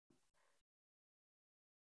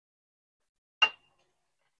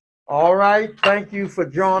All right, thank you for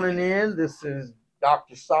joining in. This is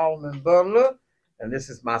Dr. Solomon Butler, and this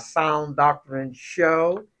is my Sound Doctrine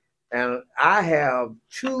show. And I have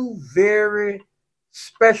two very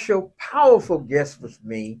special, powerful guests with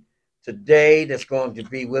me today that's going to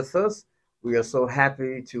be with us. We are so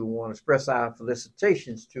happy to want to express our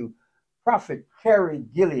felicitations to Prophet Carrie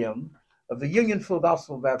Gilliam of the Union Full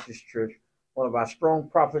Gospel Baptist Church, one of our strong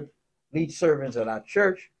prophet lead servants at our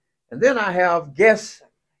church. And then I have guests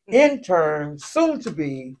intern, soon to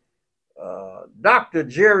be Dr.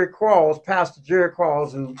 Jerry Qualls, Pastor Jerry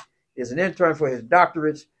Qualls, who is an intern for his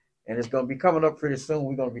doctorates, and it's going to be coming up pretty soon.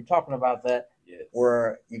 We're going to be talking about that, yes,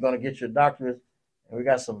 where you're going to get your doctorate. And we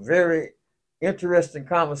got some very interesting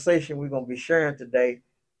conversation we're going to be sharing today.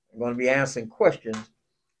 I'm going to be answering questions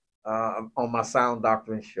on my Sound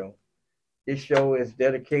Doctrine show. This show is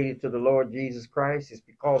dedicated to the Lord Jesus Christ. It's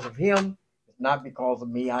because of him. It's not because of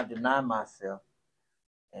me. I deny myself.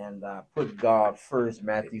 And put God first,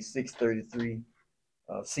 Matthew 6:33.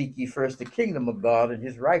 Seek ye first the kingdom of God and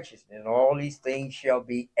his righteousness, and all these things shall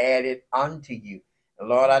be added unto you. And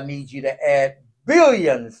Lord, I need you to add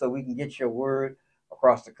billions so we can get your word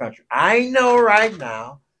across the country. I know right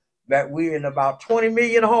now that we're in about 20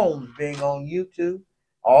 million homes being on YouTube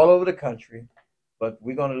all over the country, but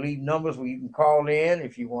we're going to leave numbers where you can call in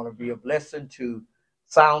if you want to be a blessing to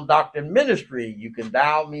Sound Doctrine Ministry. You can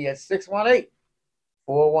dial me at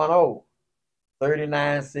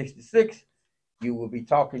 618-410-3966. You will be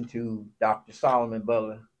talking to Dr. Solomon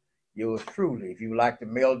Butler, yours truly. If you would like to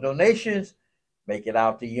mail donations, make it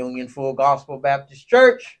out to Union Full Gospel Baptist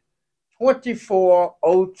Church,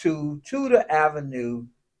 2402 Tudor Avenue,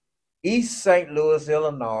 East St. Louis,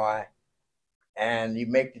 Illinois. And you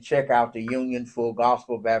make the check out to Union Full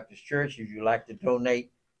Gospel Baptist Church. If you like to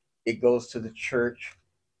donate, it goes to the church,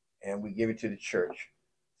 and we give it to the church.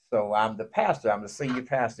 So I'm the pastor. I'm the senior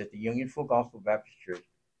pastor at the Union Full Gospel Baptist Church.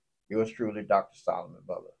 Yours truly, Dr. Solomon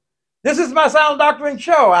Butler. This is my Sound Doctrine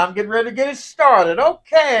show. I'm getting ready to get it started.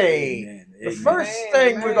 Okay. Amen. The first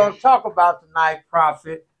thing we're going to talk about tonight,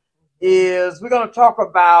 Prophet, is we're going to talk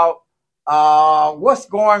about what's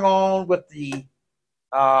going on with the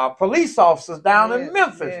police officers down in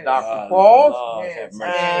Memphis, Dr. Paul. And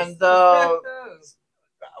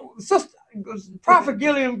Sister Prophet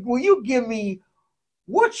Gilliam, will you give me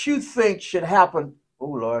what you think should happen? Oh,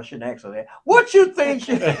 Lord, I shouldn't ask her that. What you think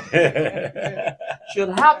should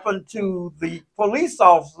happen to the police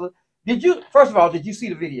officer? First of all, did you see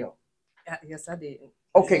the video? Yes, I did.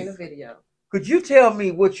 Okay. I seen the video. Could you tell me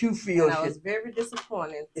what you feel? And I was very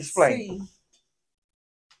disappointed to Explain. see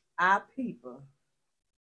our people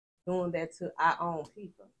doing that to our own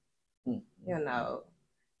people. Mm-hmm. You know,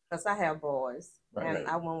 because I have boys, and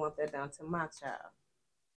I wouldn't want that done to my child.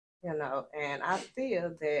 You know, and I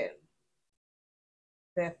feel that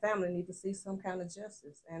their family need to see some kind of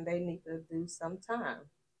justice, and they need to do some time.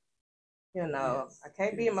 You know, yes, I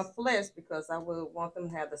can't be in my flesh because I would want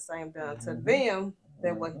them to have the same done to them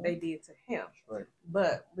than what they did to him. Right.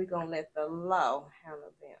 But we're going to let the law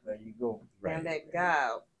handle them. There you go. Right. And let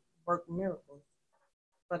God work miracles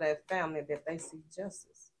for that family that they see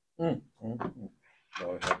justice.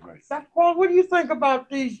 Lord have mercy. Dr. Paul, what do you think about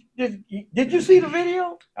these? Did you see the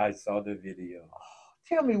video? I saw the video.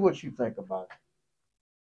 Tell me what you think about it.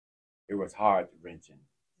 It was heart-wrenching.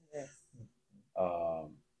 Yes.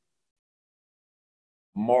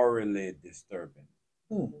 Morally disturbing.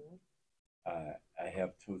 Mm-hmm. I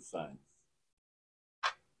have two sons.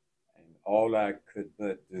 And all I could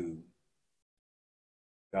but do,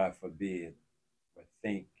 God forbid, but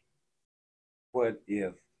think, what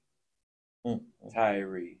if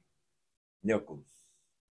Tyree Nichols,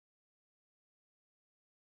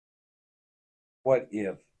 what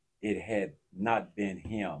if it had not been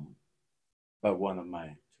him, but one of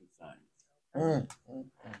my two sons?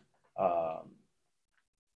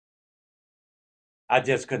 I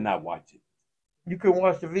just could not watch it. You couldn't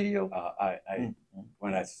watch the video?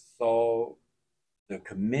 When I saw the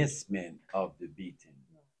commencement of the beating,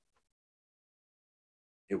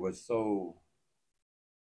 it was so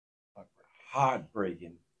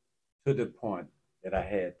heartbreaking to the point that I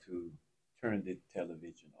had to turn the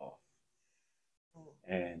television off.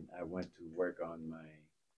 And I went to work on my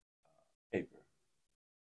paper.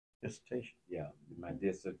 Dissertation? Yeah, my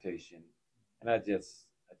dissertation. And I just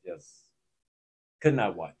could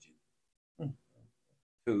not watch it.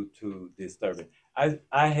 Too disturbing. I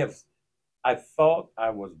thought I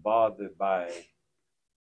was bothered by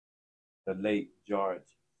the late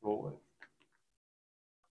George Floyd.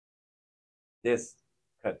 This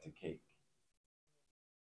cut the cake.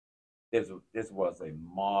 This was a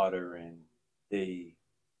modern day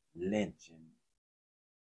lynching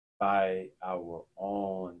by our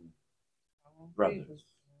own brothers,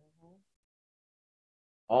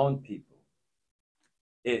 own people.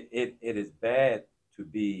 It is bad to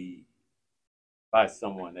be by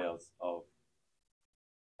someone else of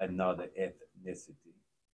another ethnicity,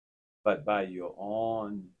 but by your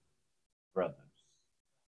own brothers.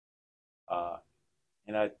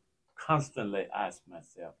 And I constantly ask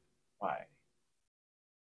myself, why?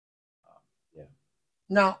 Yeah.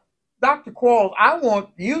 Now, Dr. Quarles, I want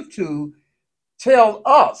you to tell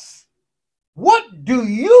us, what do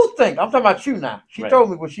you think? I'm talking about you now. She told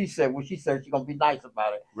me what she said. What she said, she's going to be nice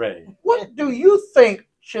about it. Right. What do you think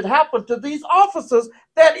should happen to these officers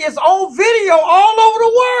that is on video all over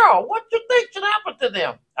the world? What do you think should happen to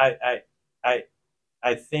them?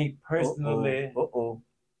 I think personally,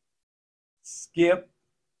 skip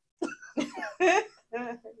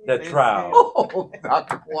the trial. Oh,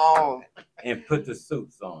 Dr. Quarles. And put the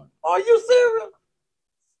suits on. Are you serious?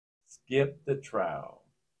 Skip the trial.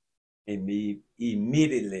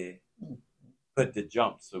 Immediately put the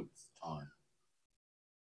jumpsuits on.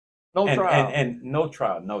 No trial. And no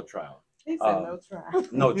trial, no trial. He said no trial.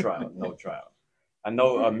 No trial, no trial. I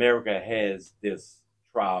know America has this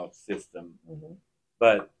trial system,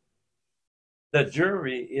 but the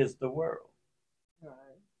jury is the world.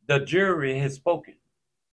 Right. The jury has spoken.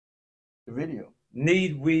 The video.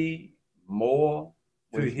 Need we more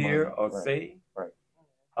to hear or say? Right.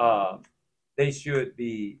 They should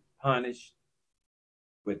be punished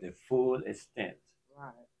with the full extent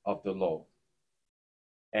of the law.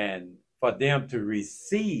 And for them to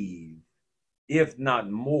receive, if not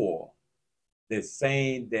more, the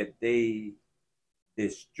same that they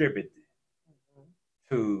distributed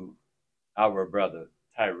to our brother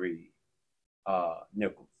Tyree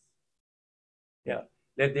Nichols. Yeah,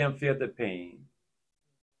 let them feel the pain.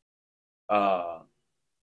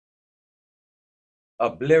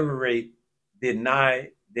 Obliterate,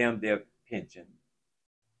 deny them their pension.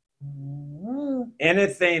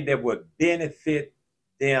 Anything that would benefit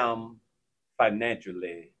them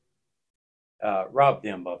financially, rob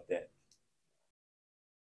them of that.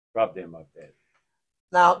 Rob them of that.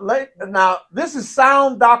 Now, this is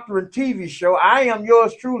Sound Doctrine TV show. I am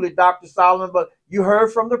yours truly, Dr. Solomon, but you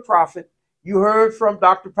heard from the prophet. You heard from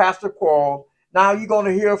Dr. Pastor Quarles. Now you're going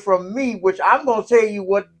to hear from me, which I'm going to tell you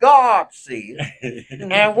what God said.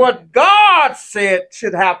 And what God said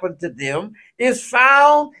should happen to them is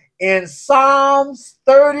found in Psalms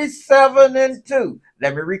 37:2.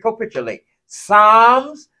 Let me recapitulate.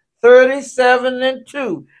 Psalms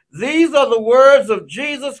 37:2. These are the words of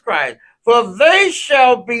Jesus Christ. For they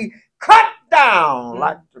shall be cut down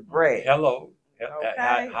like the grass. Hello. Okay.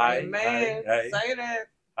 Hi. Amen. Say that.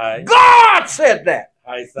 Hi. God said that.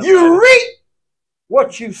 Hi, you reap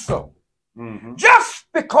what you sow. Mm-hmm. Just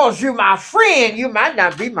because you're my friend, you might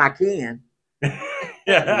not be my kin.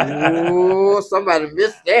 Oh, somebody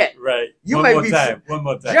missed that. Right. You One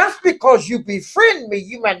more time. Just because you befriend me,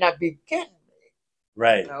 you might not be kin.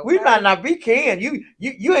 Right. Okay. We might not be kin.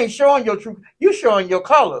 You ain't showing your truth. You showing your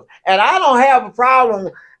colors. And I don't have a problem.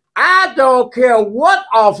 I don't care what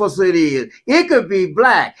office it is. It could be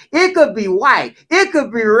black. It could be white. It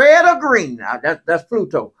could be red or green. Now, that's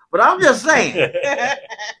Pluto. But I'm just saying.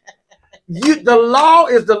 The law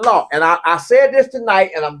is the law. And I said this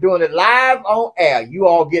tonight, and I'm doing it live on air. You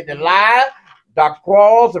all getting it live. Dr.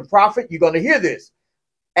 Quarles and Prophet, you're going to hear this.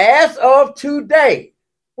 As of today,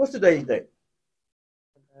 what's today's date?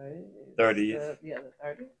 30th. Yeah, the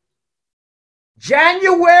 30th.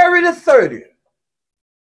 January the 30th.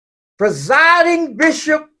 Presiding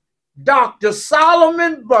Bishop Dr.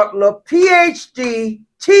 Solomon Butler, PhD,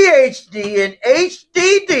 THD, and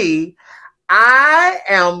HDD, I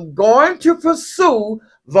am going to pursue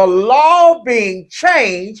the law being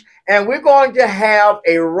changed, and we're going to have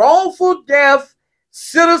a wrongful death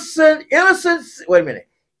citizen, innocent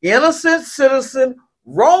citizen,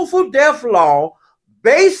 wrongful death law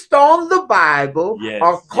based on the Bible,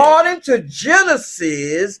 according to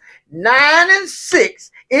Genesis 9:6.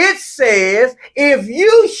 It says, if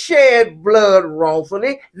you shed blood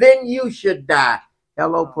wrongfully, then you should die.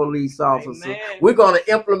 Hello, police officer. Amen. We're going to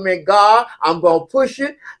implement God. I'm going to push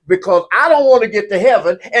it because I don't want to get to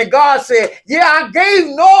heaven. And God said, yeah, I gave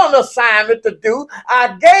Noah an assignment to do.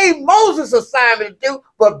 I gave Moses an assignment to do.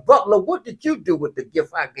 But Butler, what did you do with the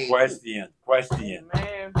gift I gave you? Question.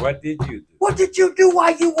 Amen. What did you do? What did you do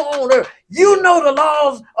while you were on earth? You know the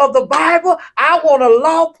laws of the Bible. I want a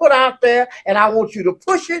law put out there, and I want you to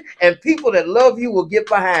push it, and people that love you will get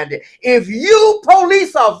behind it. If you,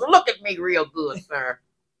 police officer, look at me real good, sir.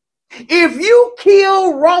 If you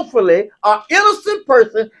kill wrongfully an innocent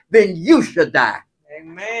person, then you should die.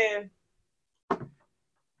 Amen.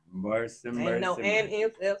 Mercy, Ain't mercy. no and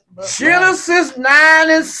if but. Genesis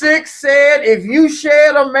 9:6 said, if you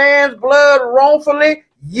shed a man's blood wrongfully,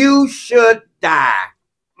 you should die.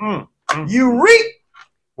 You reap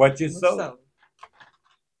what you sow.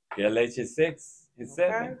 Galatians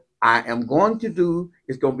 6:7. I am going to do,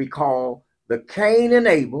 it's going to be called the Cain and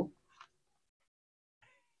Abel,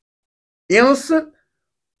 innocent,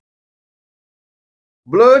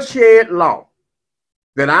 bloodshed law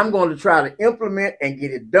that I'm going to try to implement and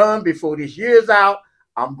get it done before this year's out.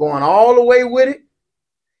 I'm going all the way with it.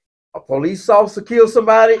 A police officer kills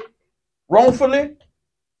somebody wrongfully,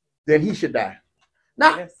 then he should die.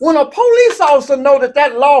 Now, when a police officer knows that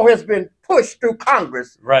that law has been pushed through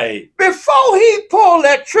Congress, right, before he pull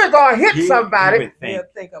that trigger or hit somebody, he'll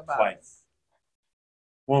think about twice. it.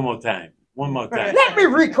 One more time. Let me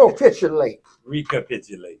recapitulate.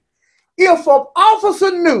 If an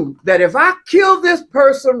officer knew that if I kill this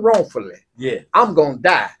person wrongfully, I'm going to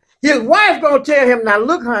die. His wife going to tell him, now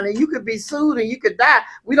look, honey, you could be sued and you could die.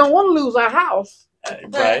 We don't want to lose our house.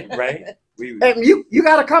 Right. And you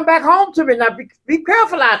got to come back home to me. Now, be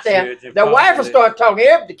careful out there. The wife will start talking.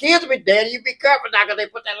 The kids will be dead. You be careful now because they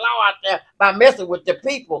put that law out there by messing with the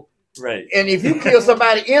people. Right. And if you kill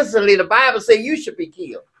somebody instantly, the Bible says you should be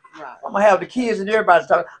killed. Right. I'm going to have the kids and everybody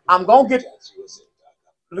talking. I'm going to get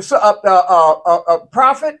a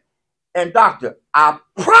prophet and doctor. I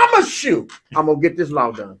promise you, I'm going to get this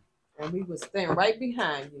law done. And we will stand right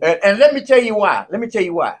behind you. And let me tell you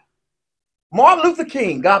why. Martin Luther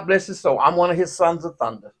King, God bless his soul. I'm one of his sons of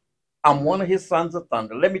thunder.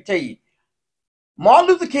 Let me tell you. Martin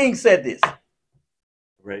Luther King said this.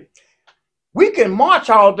 Right. We can march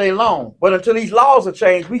all day long, but until these laws are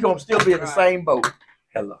changed, we're going to still be in the same boat.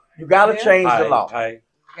 Hello. You got to change the law.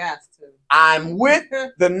 Got to. I'm with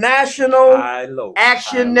the National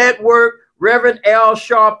Action Network, Reverend Al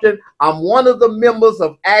Sharpton. I'm one of the members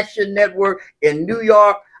of Action Network in New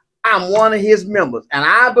York. I'm one of his members, and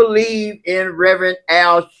I believe in Reverend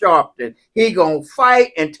Al Sharpton. He gonna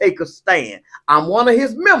fight and take a stand. I'm one of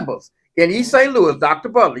his members in East St. Louis, Dr.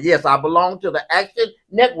 Butler. Yes, I belong to the Action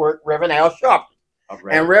Network, Reverend Al Sharpton.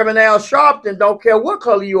 Right. And Reverend Al Sharpton don't care what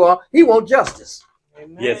color you are. He wants justice.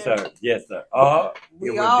 Amen. Yes, sir.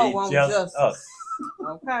 We all want justice. Us.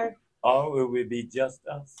 Okay. Or it will be just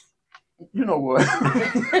us. You know what?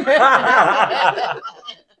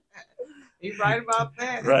 You're right about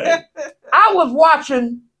that. Right. I was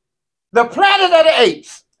watching the Planet of the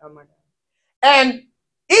Apes. Oh my God. And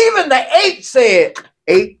even the ape said,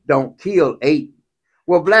 ape don't kill ape.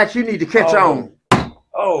 Well, blacks, you need to catch on.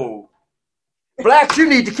 Blacks, you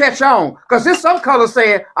need to catch on. Because there's some colors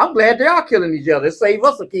saying, I'm glad they are killing each other. It save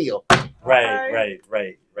us a kill. Right.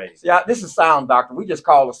 Yeah, this is sound doctrine. We just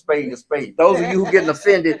call a spade a spade. Those of you who getting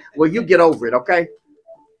offended, well, you get over it, okay?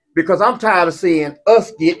 Because I'm tired of seeing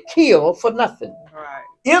us get killed for nothing. Right.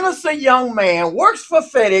 Innocent young man, works for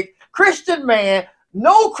FedEx, Christian man,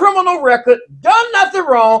 no criminal record, done nothing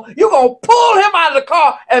wrong. You're going to pull him out of the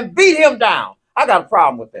car and beat him down. I got a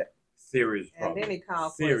problem with that. Serious problem. And then he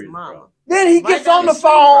called for his mama. Problem. Then he gets on the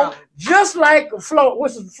phone, just like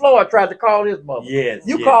Floyd tried to call his mother. Yes.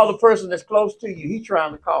 You call the person that's close to you. He's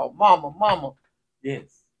trying to call mama.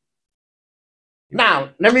 Yes. Now,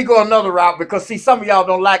 let me go another route because, see, some of y'all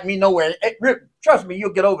don't like me nowhere. Trust me,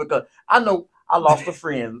 you'll get over it because I know I lost a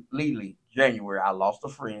friend, Lily, January. I lost a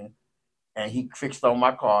friend, and he fixed on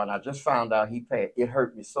my car, and I just found out he passed. It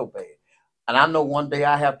hurt me so bad. And I know one day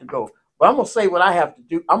I have to go. But I'm going to say what I have to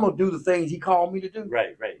do. I'm going to do the things he called me to do.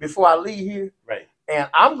 Right. Before I leave here. Right. And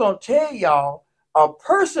I'm going to tell y'all, a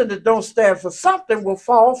person that don't stand for something will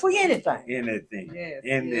fall for anything. Yes.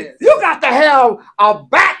 You got to have a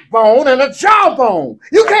backbone and a jawbone.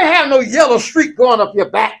 You can't have no yellow streak going up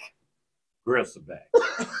your back. Gristle back. Oh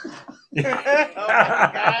my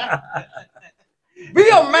God. Be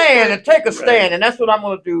a man and take a stand, and that's what I'm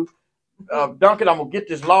going to do. Duncan, I'm going to get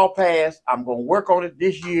this law passed. I'm going to work on it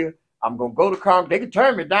this year. I'm going to go to Congress. They can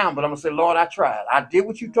turn me down, but I'm going to say, Lord, I tried. I did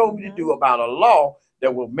what you told me to do about a law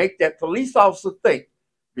that will make that police officer think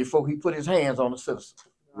before he put his hands on a citizen.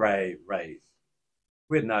 Right.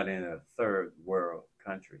 We're not in a third world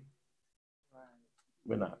country.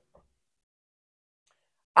 We're not.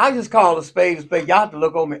 I just call a spade a spade. Y'all have to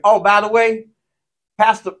look over me. Oh, by the way,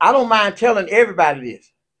 Pastor, I don't mind telling everybody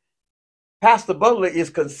this. Pastor Butler is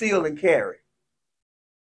conceal and carry.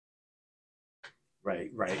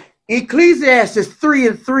 Right. Ecclesiastes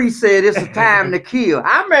 3:3 said it's a time to kill.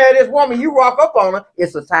 I married this woman, you walk up on her,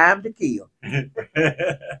 it's a time to kill.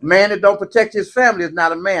 Man that don't protect his family is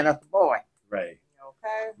not a man, that's a boy. Right.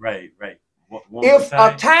 Okay. Right. If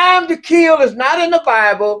a time to kill is not in the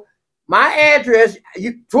Bible, my address,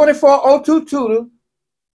 2402 Tudor,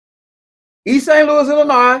 East St. Louis,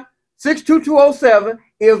 Illinois, 62207.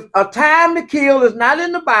 If a time to kill is not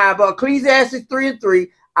in the Bible, Ecclesiastes 3:3,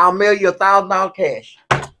 I'll mail you $1,000 cash.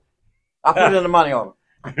 I'll put it in the money order.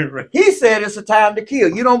 Right. He said it's a time to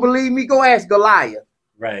kill. You don't believe me? Go ask Goliath.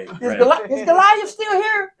 Right. Is Goliath still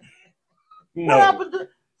here? No.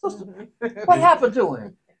 What happened to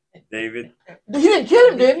him? David. He didn't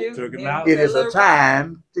kill him, did he? Took him out. It is a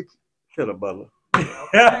time to kill a Butler.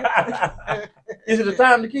 Is it a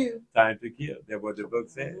time to kill? Time to kill. That's what the book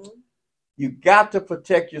says. You got to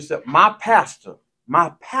protect yourself. My pastor,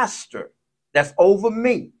 that's over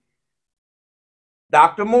me,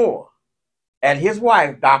 Dr. Moore, and his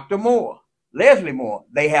wife, Dr. Moore, Leslie Moore,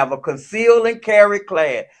 they have a conceal and carry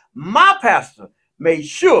class. My pastor made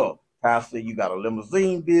sure, Pastor, you got a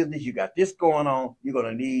limousine business, you got this going on, you're going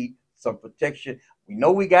to need some protection. We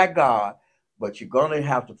know we got God, but you're going to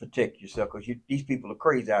have to protect yourself because these people are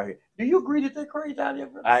crazy out here. Do you agree that they're crazy out here?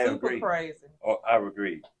 I Super agree. crazy. Oh, I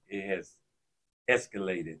agree. It has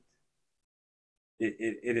escalated.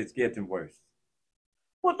 It is getting worse.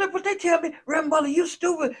 Well, but they tell me, Reverend Butler, you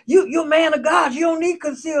stupid. You're a man of God. You don't need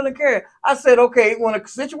conceal and carry. I said, okay, when a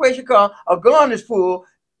situation comes, a gun is full,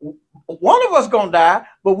 one of us gonna die,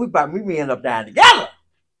 but we end up dying together.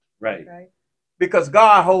 Right. Because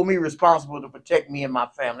God hold me responsible to protect me and my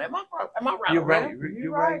family. Am I right? You're right.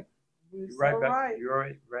 You're right. You're right. You're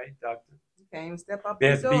right, doctor. You can't even step up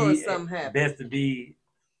the door and something happens. Best to be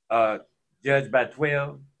judged by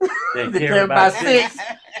 12 than They carried by 6. 6.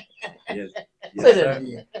 Yes, Say that sir.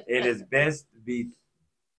 again. It is best to be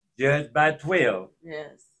judged by 12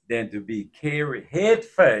 Yes. than to be carried head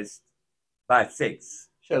first by 6.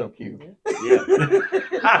 Shut up, Q. Yeah.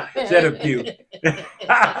 Shut up, Q.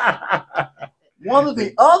 One of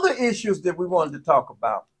the other issues that we wanted to talk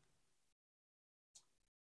about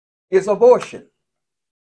is abortion.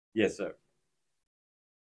 Yes, sir.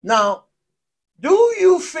 Now, do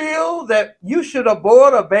you feel that you should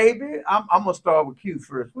abort a baby? I'm going to start with Q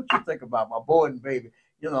first. What you think about aborting baby?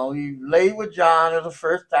 You know, you lay with John for the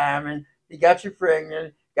first time and he got you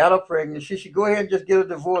pregnant, got her pregnant. She should go ahead and just get a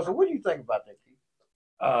divorce. What do you think about that,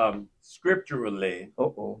 Q? Scripturally,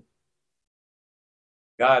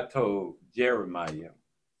 God told Jeremiah,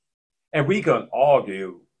 and we can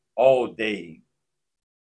argue all day,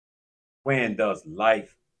 when does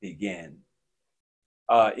life begin?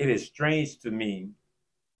 It is strange to me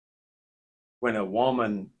when a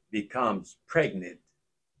woman becomes pregnant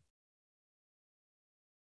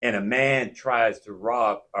and a man tries to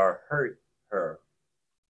rob or hurt her.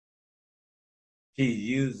 She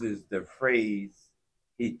uses the phrase,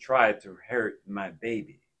 he tried to hurt my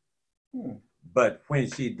baby. But when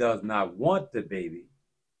she does not want the baby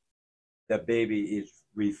is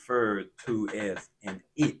referred to as an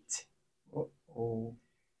it.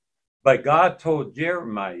 But God told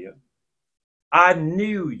Jeremiah, I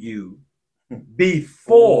knew you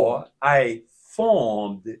before I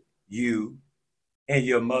formed you in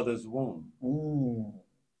your mother's womb.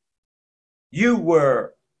 You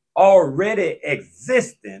were already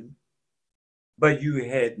existing, but you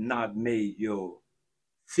had not made your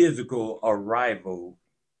physical arrival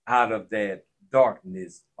out of that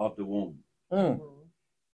darkness of the womb.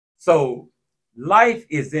 So life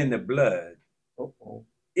is in the blood.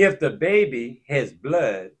 If the baby has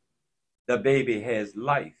blood, the baby has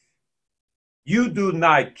life. You do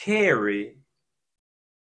not carry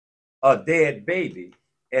a dead baby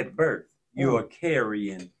at birth. You are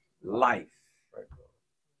carrying life.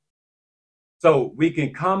 So we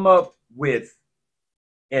can come up with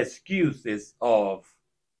excuses of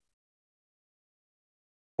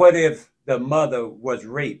what if the mother was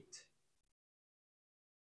raped?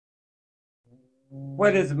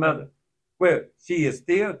 What is the mother? Well, she is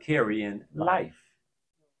still carrying life.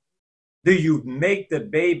 Do you make the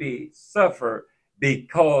baby suffer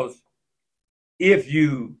because if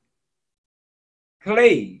you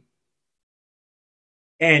play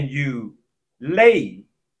and you lay,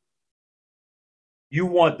 you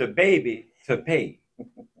want the baby to pay?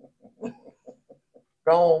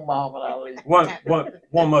 Go on, Mama. Ali.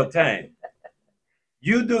 One more time.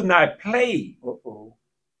 You do not play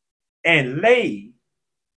and lay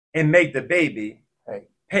and make the baby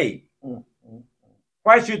pay.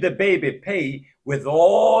 Why should the baby pay with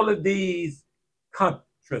all of these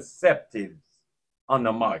contraceptives on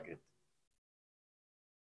the market?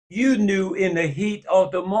 You knew in the heat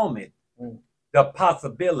of the moment the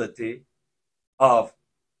possibility of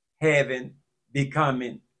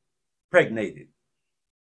becoming pregnated.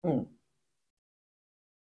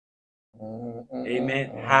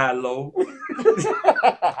 Amen. Hello.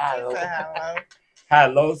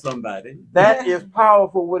 Hello, somebody. That is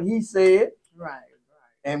powerful what he said. Right.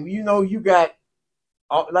 and you know you got,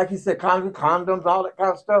 like you said, condoms, all that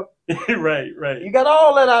kind of stuff. Right, right. You got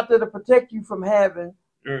all that out there to protect you from having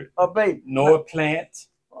a baby. No plant.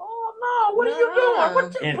 Oh no! What are you doing?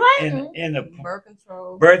 What you planting? In the birth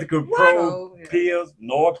control. Birth control pills.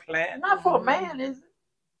 No plant. Not for a man, is it?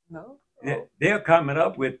 No. They're coming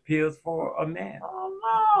up with pills for a man. Oh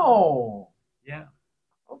no! Yeah.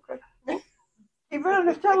 Okay.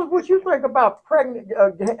 Evangelist, tell us what you think about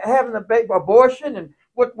having a baby, abortion, and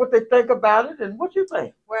what they think about it, and what you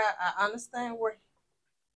think. Well, I understand where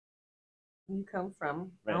you come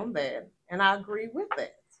from on that, and I agree with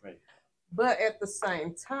that. Right. But at the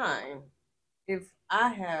same time, if I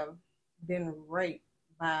have been raped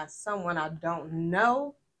by someone I don't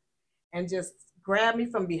know and just grabbed me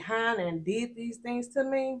from behind and did these things to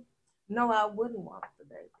me, no, I wouldn't want the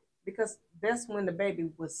baby, because that's when the baby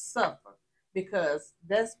would suffer, because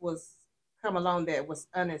that's what's come along that was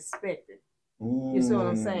unexpected. You see what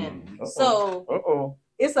I'm saying? So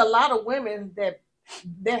it's a lot of women that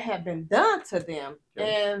have been done to them,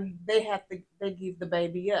 and they give the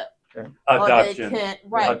baby up. Adoption. Or they can't,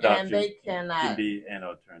 and they cannot can be an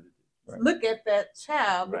alternative. Look at that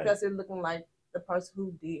child because it's looking like the person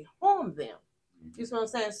who did harm them. You see what I'm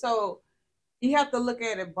saying? So you have to look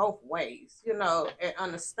at it both ways, and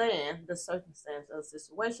understand the circumstance of the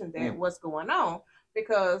situation that what's going on.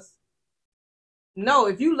 Because no,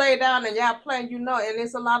 if you lay down and y'all playing, and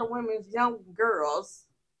there's a lot of women, young girls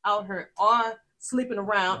out here are sleeping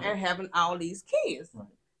around and having all these kids.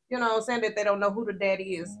 You know what I'm saying? That they don't know who the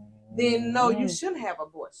daddy is. Then no, you shouldn't have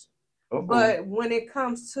abortion. But when it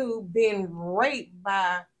comes to being raped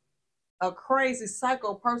by a crazy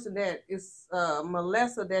psycho person that is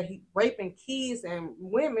molester, that he raping kids and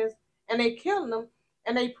women, and they killing them,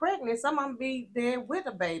 and they pregnant, some of them be dead with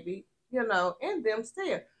a baby, in them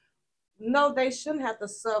still. No, they shouldn't have to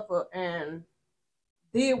suffer and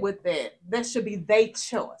deal with that. That should be their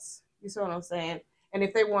choice. You see what I'm saying? And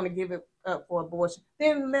if they want to give it up for abortion,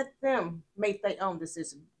 then let them make their own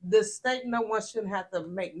decision. The state, no one shouldn't have to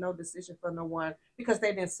make no decision for no one because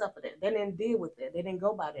they didn't suffer that. They didn't deal with that. They didn't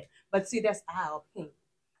go by that. But see, that's our opinion.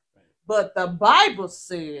 But the Bible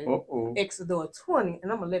said, Exodus 20,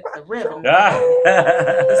 and I'm going to let the Reverend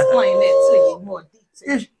explain that to you in more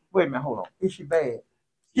detail. Wait a minute, hold on. Is she bad?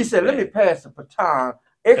 She said, let me pass the baton.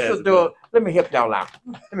 Exodus, let me help y'all out.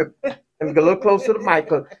 Let me get a little closer to the mic.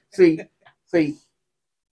 See,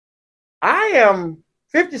 I am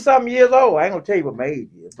 50-something years old. I ain't going to tell you what my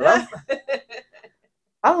age is, but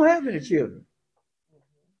I don't have any children.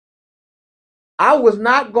 I was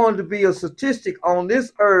not going to be a statistic on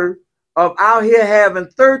this earth of out here having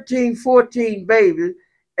 13, 14 babies,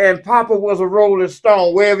 and Papa was a Rolling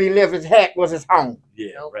Stone. Wherever he left his hat was his home.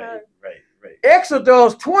 Yeah, right.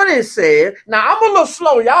 Exodus 20 said, now I'm a little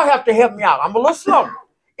slow. Y'all have to help me out. I'm a little slow.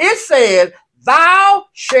 It said, thou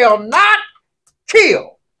shalt not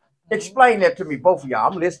kill. Explain that to me, both of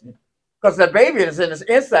y'all. I'm listening. Because the baby is in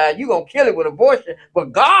the inside. You're going to kill it with abortion.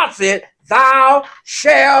 But God said, thou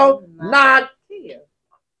shalt not kill.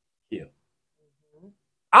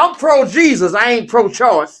 I'm pro-Jesus. I ain't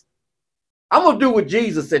pro-choice. I'm going to do what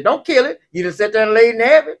Jesus said. Don't kill it. You just sit there and lay and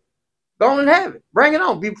have it. Go on and have it. Bring it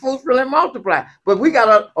on. Be fruitful and multiply. But we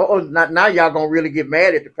got to, now y'all going to really get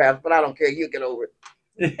mad at the pastor, but I don't care. You get over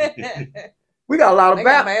it. We got a lot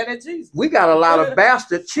of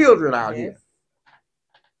bastard children out here.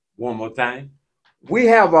 One more time. We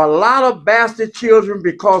have a lot of bastard children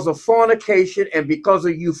because of fornication, and because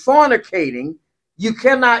of you fornicating, you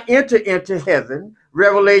cannot enter into heaven.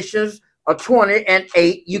 Revelations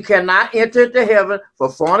 20:8. You cannot enter into heaven for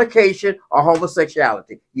fornication or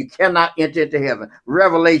homosexuality. You cannot enter into heaven.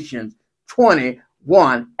 Revelations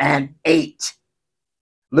 21:8.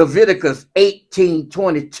 Leviticus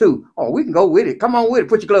 18:22. Oh, we can go with it. Come on with it.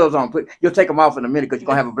 Put your gloves on. You'll take them off in a minute because you're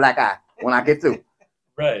going to have a black eye when I get through.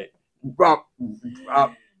 Right.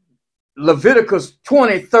 Leviticus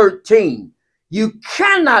 20:13. You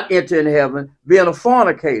cannot enter in heaven being a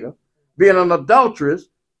fornicator, being an adulteress.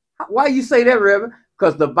 Why you say that, Reverend?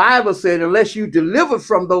 Because the Bible said unless you deliver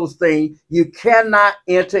from those things, you cannot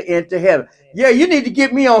enter into heaven. Yeah, you need to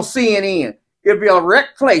get me on CNN. It'll be a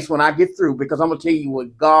wrecked place when I get through, because I'm going to tell you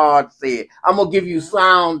what God said. I'm going to give you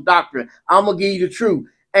sound doctrine. I'm going to give you the truth.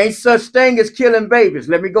 Ain't such thing as killing babies.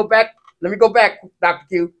 Let me go back, Dr.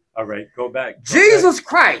 Q. All right, go back. Jesus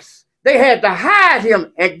Christ, they had to hide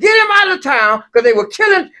him and get him out of town because they were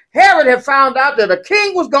killing. Herod had found out that a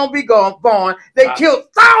king was going to be born. They killed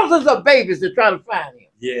thousands of babies to try to find him.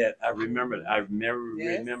 Yeah, I remember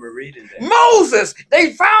reading that. Moses,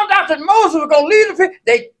 they found out that Moses was going to lead the people.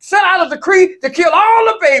 They sent out a decree to kill all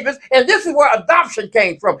the babies, and this is where adoption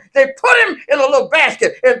came from. They put him in a little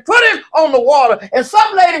basket and put him on the water, and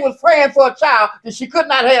some lady was praying for a child that she could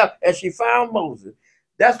not have, and she found Moses.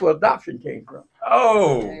 That's where adoption came from.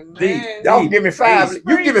 Oh, y'all give me 5.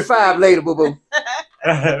 You give me 5 later, boo-boo.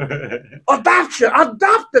 Adoption.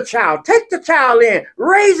 Adopt the child. Take the child in.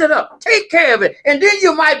 Raise it up. Take care of it. And then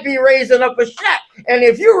you might be raising up a shack. And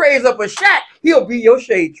if you raise up a shack, he'll be your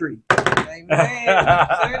shade tree.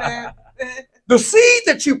 Amen. The seed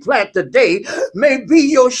that you plant today may be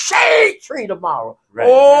your shade tree tomorrow. Right.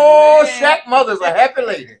 Oh, Shaq mother's a happy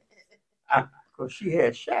lady. Because she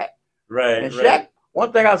had Shaq. Right. And Shaq,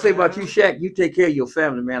 one thing I'll say about you, Shaq, you take care of your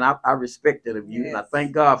family, man. I respect that of you, and I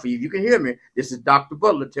thank God for you. You can hear me. This is Dr.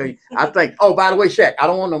 Butler tell you. I think, oh, by the way, Shaq, I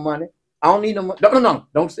don't want no money. I don't need no money. No.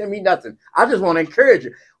 Don't send me nothing. I just want to encourage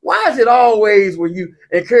you. Why is it always when you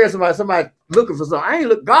encourage somebody looking for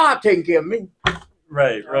something? God taking care of me.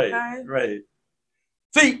 Right.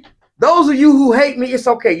 See, those of you who hate me, it's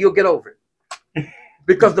okay. You'll get over it.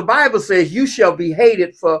 Because the Bible says you shall be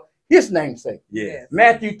hated for his name's sake. Yeah.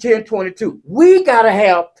 Matthew 10:22. We got to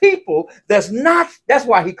have people that's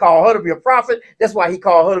why he called her to be a prophet. That's why he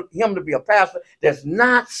called him to be a pastor. That's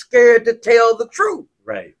not scared to tell the truth.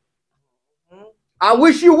 Right. I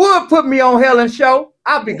wish you would put me on Helen's show.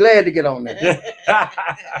 I'd be glad to get on there.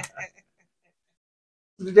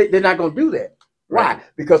 They're not going to do that. Right. Why?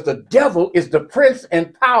 Because the devil is the prince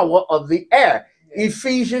and power of the air.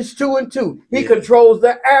 Ephesians 2:2. He controls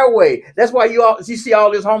the airway. That's why you see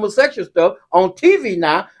all this homosexual stuff on TV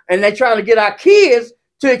now, and they're trying to get our kids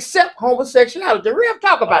to accept homosexuality. Real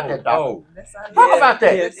talk about that, dog. Talk about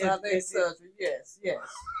that. Yes.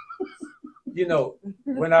 You know,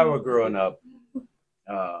 when I was growing up,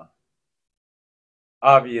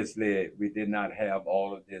 obviously we did not have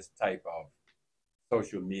all of this type of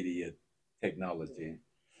social media technology.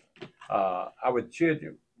 Our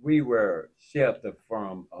children, we were sheltered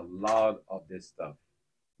from a lot of this stuff.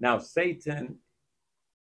 Now, Satan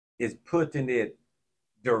is putting it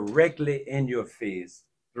directly in your face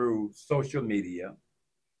through social media.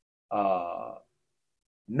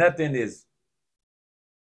 Nothing is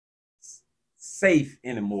safe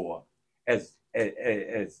anymore as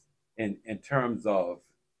in terms of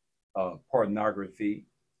pornography.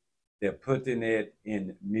 They're putting it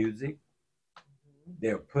in music.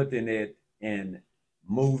 They're putting it in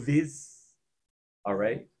movies, all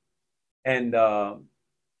right? And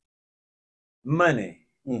money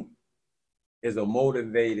is a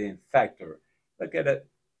motivating factor. Look at it,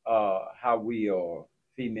 how we are,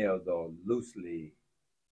 females are loosely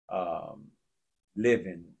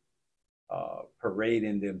living,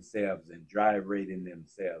 parading themselves and dry rating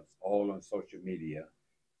themselves all on social media.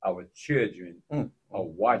 Our children are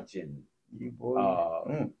watching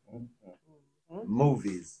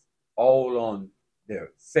movies all on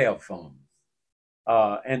their cell phones.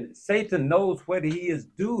 And Satan knows what he is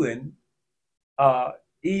doing,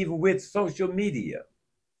 even with social media.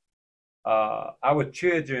 Our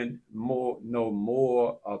children know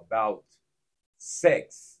more about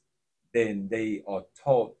sex than they are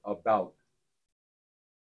taught about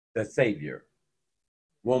the Savior.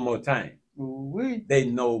 One more time. They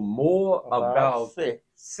know more about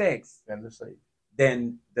sex than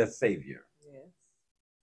the Savior.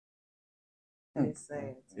 It's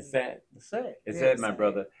sad. It's sad. It's sad. It's sad, my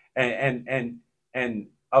brother. And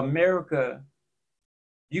America,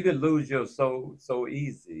 you can lose your soul so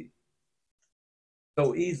easily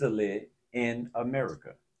in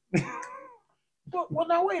America. Well,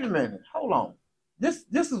 now wait a minute. Hold on. This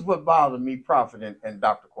is what bothers me, Prophet and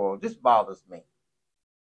Dr. Coyle. This bothers me.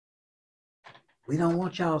 We don't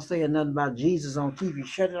want y'all saying nothing about Jesus on TV.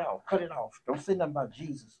 Shut it off. Cut it off. Don't say nothing about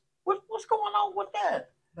Jesus. What's going on with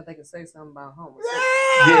that? But they can say something about homeless.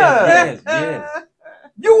 Yes.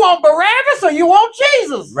 You want Barabbas or you want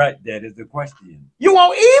Jesus? Right, that is the question. You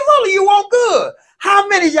want evil or you want good? How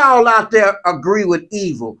many of y'all out there agree with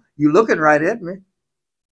evil? You looking right at me.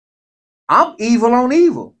 I'm evil on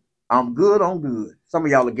evil. I'm good on good. Some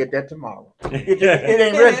of y'all will get that tomorrow. It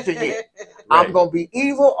ain't registered yet. Right. I'm going to be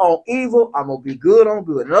evil on evil. I'm going to be good on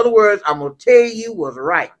good. In other words, I'm going to tell you what's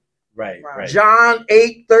right. Right. John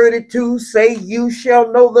 8:32 say you shall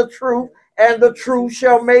know the truth and the truth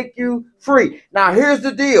shall make you free. Now here's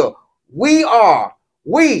the deal. We,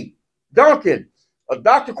 Duncan,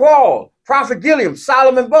 Dr. Quall, Prophet Gilliam,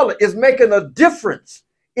 Solomon Butler is making a difference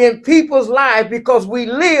in people's lives because we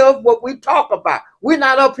live what we talk about. We're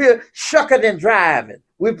not up here shucking and driving.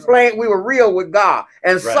 We were real with God.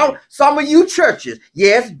 And some of you churches,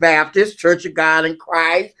 yes, Baptist, Church of God in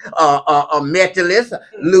Christ, Methodist,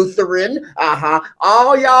 Lutheran,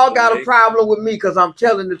 all y'all got a problem with me because I'm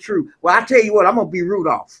telling the truth. Well, I tell you what, I'm gonna be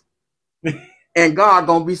Rudolph. And God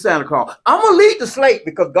gonna be Santa Claus. I'm gonna lead the slate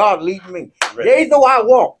because God leads me. Yea, though I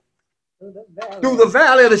walk through the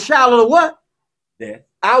valley of the shadow of what? Death.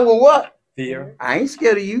 I will what? Fear. I ain't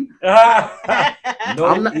scared of you.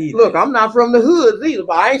 Look, I'm not from the hood either,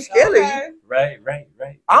 but I ain't scared of you. Right.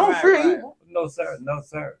 I don't fear you. No, sir. No,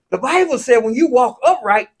 sir. The Bible said when you walk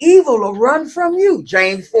upright, evil will run from you.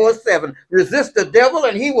 James 4:7. Resist the devil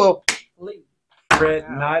and he will flee. Fret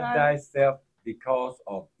not thyself because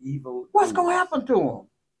of evil. What's going to happen to him?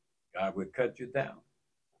 God will cut you down.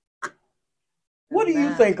 What do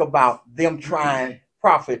you think about them trying,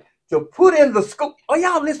 prophet, to put in the school? Are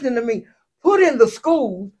y'all listening to me? Put in the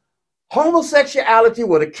schools homosexuality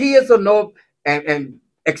where the kids are know and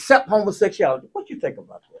accept homosexuality. What you think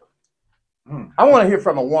about that? I want to hear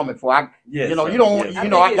from a woman before I, you don't,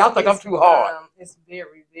 y'all think I'm too hard. It's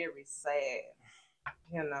very, very sad,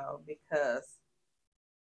 because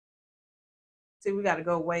see, we got to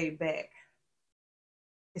go way back.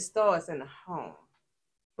 It starts in the home.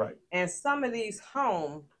 Right. And some of these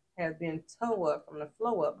homes have been tore up from the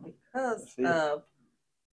floor up because of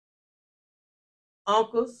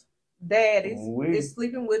uncles, daddies is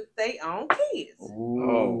sleeping with their own kids.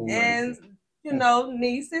 And,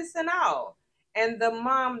 nieces and all. And the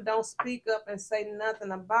mom don't speak up and say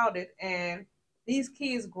nothing about it. And these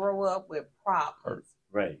kids grow up with problems.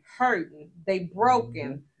 Hurting. They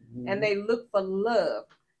broken. And they look for love.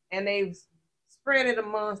 And they spread it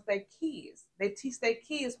amongst their kids. They teach their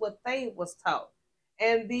kids what they was taught.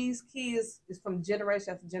 And these kids is from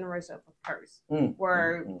generation after generation of a curse.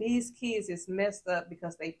 Where these kids is messed up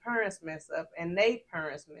because their parents messed up and their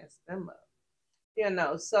parents messed them up.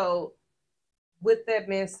 So with that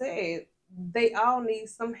being said, they all need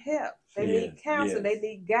some help. They need counsel. They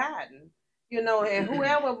need guidance. And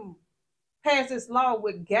whoever passed this law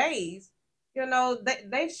with gays,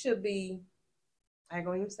 they should be, I ain't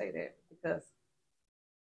gonna even say that because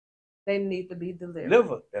they need to be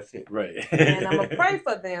delivered. That's it. Right. And I'm going to pray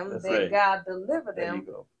for them that God deliver them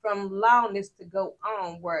from loudness to go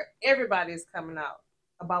on where everybody is coming out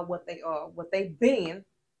about what they are, what they've been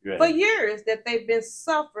for years, that they've been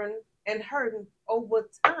suffering and hurting over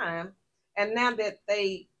time. And now that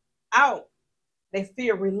they out, they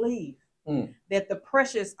feel relief. That the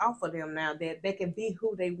pressure is off of them now, that they can be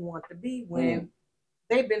who they want to be when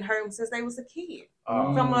they've been hurting since they was a kid.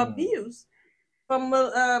 From abuse. From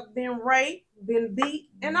being raped, being beat,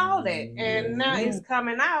 and all that. And now it's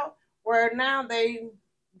coming out where now they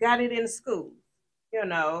got it in school.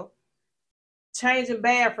 Changing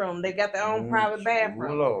bathroom. They got their own private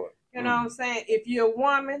bathroom. Lord. You know what I'm saying? If you're a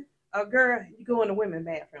woman, a girl, you go in the women's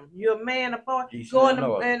bathroom. You're a man, a boy, you go in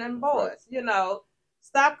the men and boys.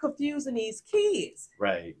 Stop confusing these kids.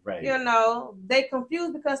 Right. They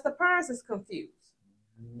confused because the parents is confused.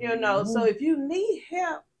 So if you need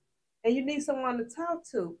help, and you need someone to talk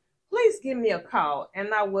to, please give me a call,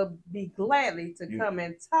 and I will be gladly to come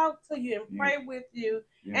and talk to you and pray with you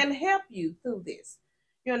and help you through this.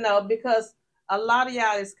 Because a lot of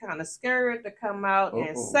y'all is kind of scared to come out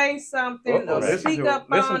and say something or speak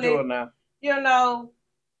up on it.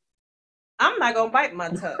 I'm not gonna bite my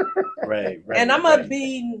tongue. Right. And I'm gonna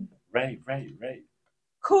be right.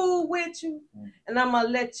 cool with you, and I'm gonna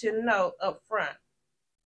let you know up front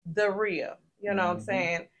the real. You know what I'm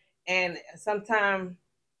saying? And sometimes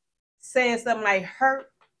saying something might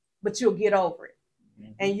hurt, but you'll get over it.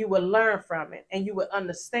 And you will learn from it. And you will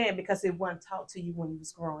understand because it wasn't taught to you when you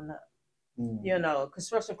was growing up.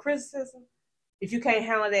 Constructive criticism, if you can't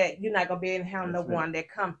handle that, you're not going to be able to handle no one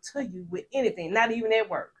that come to you with anything, not even at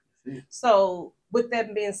work. So with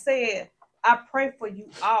that being said, I pray for you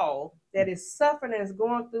all that is suffering and is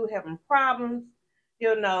going through, having problems.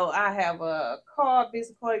 I have a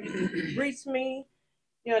business card. You can reach me.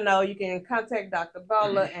 You can contact Dr.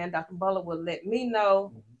 Butler, and Dr. Butler will let me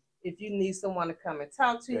know if you need someone to come and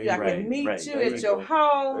talk to you. I can meet you at your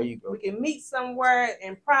home. We can meet somewhere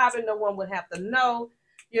in private. No one would have to know,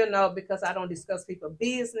 because I don't discuss people's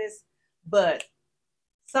business. But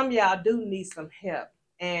some of y'all do need some help.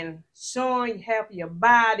 And showing half of your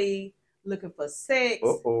body, looking for sex.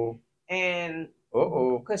 And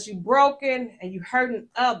because you're broken and you're hurting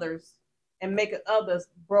others and making others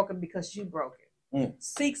broken because you broke it.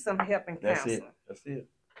 Seek some help and counseling. That's it.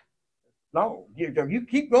 No, you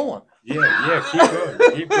keep going. Yeah, keep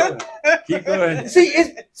going. Keep going. Keep going.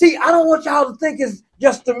 See, I don't want y'all to think it's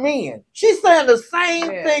just the men. She's saying the same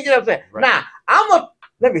thing that I'm saying. Right. Now,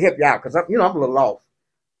 let me help you out because I'm a little lost.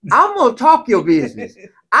 I'm gonna talk your business.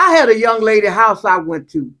 I had a young lady house I went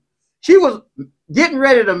to. She was getting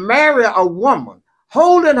ready to marry a woman,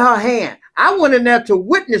 holding her hand. I went in there to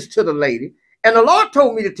witness to the lady, and the Lord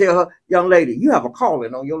told me to tell her, young lady, you have a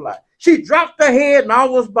calling on your life. She dropped her head and I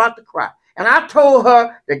was about to cry. And I told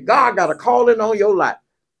her that God got a calling on your life.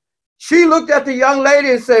 She looked at the young lady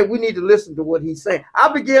and said, we need to listen to what he's saying.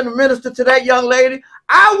 I began to minister to that young lady.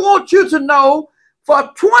 I want you to know for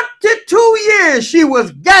 22 years she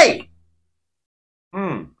was gay.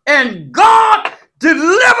 And God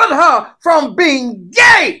delivered her from being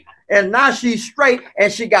gay. And now she's straight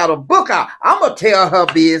and she got a book out. I'm going to tell her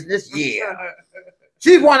business. Yeah.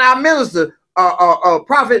 She's one of our ministers.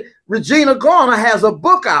 Prophet Regina Garner has a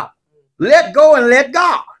book out. Let Go and Let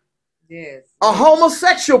God. Yes. A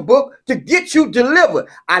homosexual book to get you delivered.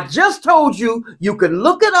 I just told you, you can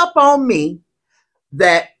look it up on me,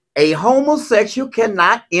 that a homosexual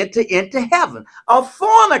cannot enter into heaven. A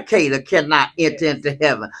fornicator cannot enter into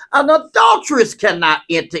heaven. An adulteress cannot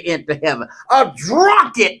enter into heaven. A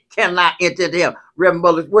drunkard cannot enter into heaven. Reverend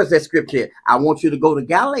Butler, where's that scripture? I want you to go to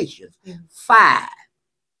Galatians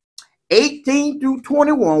 5:18 through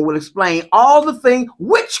 21 will explain all the things.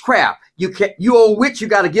 Witchcraft. You old witch, you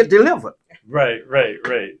got to get delivered. Right.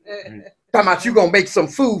 Talking about you gonna make some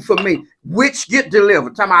food for me. Witch, get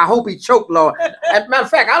delivered. Talking about I hope he choked, Lord. As a matter of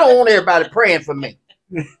fact, I don't want everybody praying for me.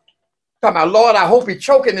 Talking about, Lord, I hope he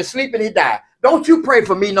choke in his sleep and he die. Don't you pray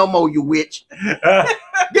for me no more, you witch.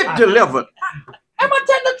 Get delivered. Am I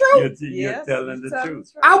telling the truth? You're telling the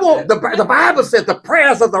truth. I want the Bible says the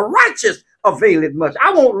prayers of the righteous avail it much.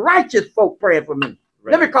 I want righteous folk praying for me.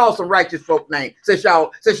 Right. Let me call some righteous folk names since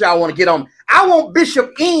y'all want to get on me. I want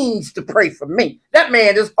Bishop Eames to pray for me. That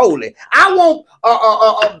man is holy. I want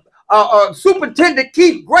Superintendent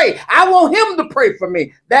Keith Gray. I want him to pray for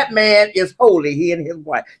me. That man is holy. He and his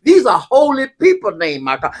wife. These are holy people named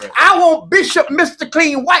my God. Right. I want Bishop Mr.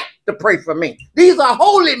 Clean White to pray for me. These are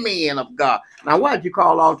holy men of God. Now, why did you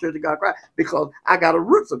call all Church of God in Christ? Because I got a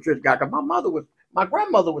roots of Church of God. Because my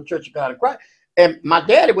grandmother was Church of God in Christ. And my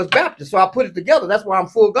daddy was Baptist, so I put it together. That's why I'm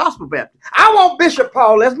full gospel Baptist. I want Bishop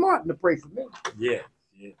Paul S. Martin to pray for me. Yeah.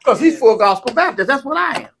 Because he's full gospel Baptist. That's what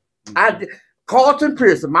I am. Carlton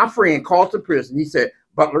Pearson, my friend Carlton Pearson, he said,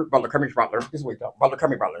 Butler, come here, Butler. This is what he thought. Butler,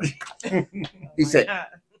 come here, Butler. He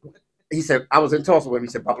said, I was in Tulsa with him. He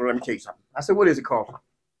said, Butler, let me tell you something. I said, what is it, Carlton?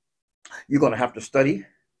 You're going to have to study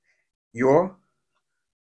your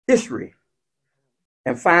history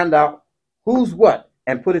and find out who's what.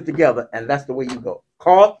 And put it together, and that's the way you go.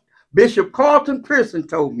 Bishop Carlton Pearson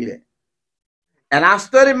told me that. And I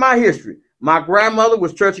studied my history. My grandmother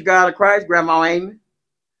was Church of God in Christ, Grandma Amy.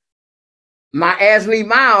 My Ashley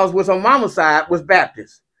Miles was on mama's side, was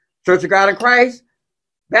Baptist. Church of God in Christ,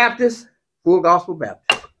 Baptist, full gospel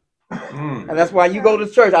Baptist. And that's why you go to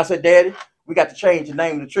church. I said, Daddy, we got to change the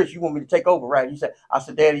name of the church. You want me to take over, right? I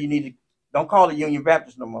said, Daddy, you need to, don't call it Union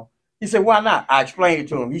Baptist no more. He said, why not? I explained it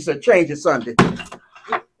to him. He said, change it Sunday.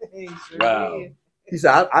 Wow. He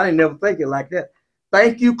said, I didn't never think it like that.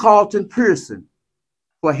 Thank you, Carlton Pearson,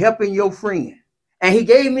 for helping your friend. And he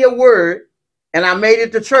gave me a word, and I made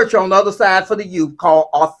it to church on the other side for the youth called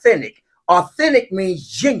authentic. Authentic means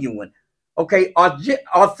genuine. Okay,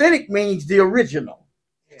 authentic means the original.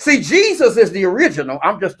 Yeah. See, Jesus is the original.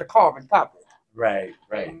 I'm just a carbon copy. Right.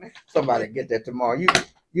 Somebody get that tomorrow.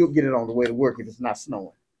 You'll get it on the way to work if it's not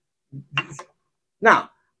snowing.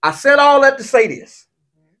 Now, I said all that to say this.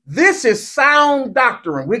 This is sound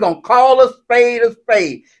doctrine. We're going to call a spade a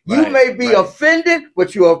spade. You may be offended,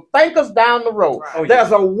 but you'll thank us down the road. Right.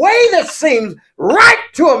 There's a way that seems right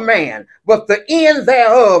to a man, but the end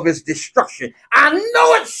thereof is destruction. I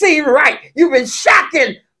know it seems right. You've been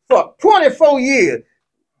shacking for 24 years.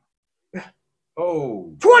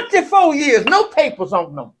 24 years, no papers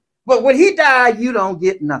on them. But when he died, you don't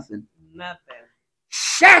get nothing. Nothing.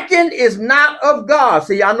 Shacking is not of God.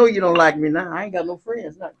 See, I know you don't like me now. I ain't got no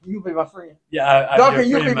friends. Now, you be my friend. Yeah, Doctor,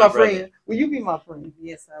 you be my friend. Will you be my friend?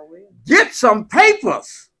 Yes, I will. Get some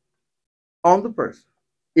papers on the person.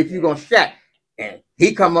 If you're going to shack. And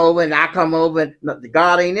he come over and I come over. And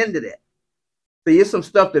God ain't into that. See, it's some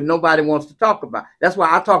stuff that nobody wants to talk about. That's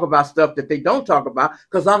why I talk about stuff that they don't talk about,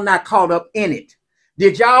 because I'm not caught up in it.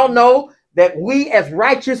 Did y'all know that we as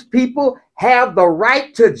righteous people have the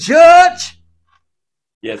right to judge?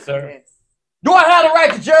 Yes, sir. Yes. Do I have the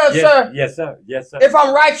right to judge, sir? Yes, sir. Yes, sir. If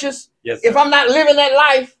I'm righteous? Yes, sir. If I'm not living that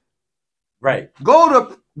life? Right. Go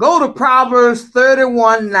to Proverbs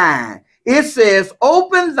 31:9. It says,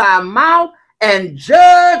 open thy mouth and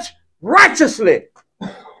judge righteously.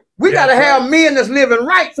 We got to have men that's living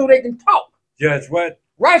right so they can talk. Judge what?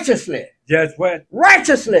 Righteously. Judge what?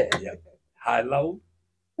 Righteously. Yeah. High, low.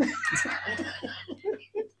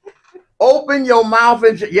 Open your mouth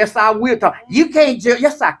and yes, I will talk. You can't judge.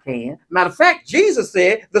 Yes, I can. Matter of fact, Jesus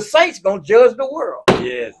said the saints gonna judge the world.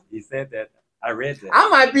 Yes, he said that. I read that. I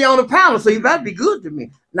might be on the panel, so you better be good to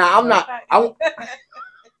me. Now, I'm not.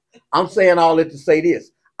 I'm saying all that to say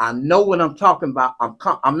this. I know what I'm talking about.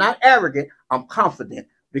 I'm not arrogant. I'm confident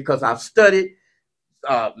because I've studied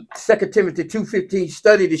 2 Timothy 2:15.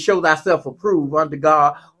 Study to show thyself approved unto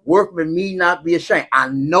God. Workman need not be ashamed. I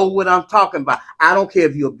know what I'm talking about. I don't care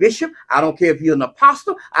if you're a bishop. I don't care if you're an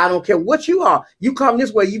apostle. I don't care what you are. You come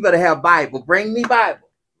this way, you better have Bible. Bring me Bible.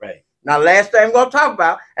 Right. Now, last thing I'm going to talk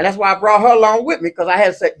about, and that's why I brought her along with me, because I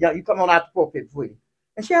had to say, you come on out the pulpit with you.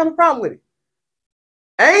 And she had no problem with it.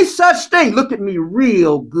 Ain't such thing. Look at me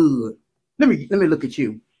real good. Let me look at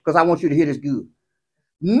you, because I want you to hear this good.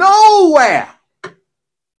 Nowhere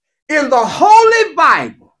in the Holy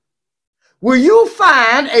Bible will you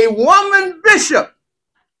find a woman bishop.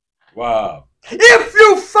 Wow. If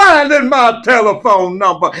you find in my telephone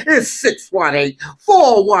number, it's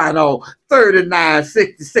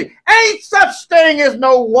 618-410-3966. Ain't such thing as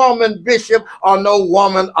no woman bishop or no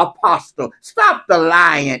woman apostle. Stop the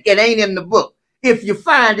lying. It ain't in the book. If you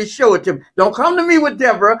find it, show it to me. Don't come to me with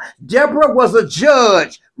Deborah. Deborah was a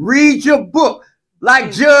judge. Read your book.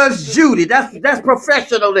 Like Judge Judy. That's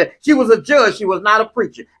professional. She was a judge. She was not a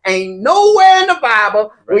preacher. Ain't nowhere in the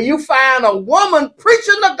Bible where you find a woman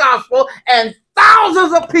preaching the gospel and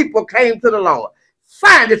thousands of people came to the Lord.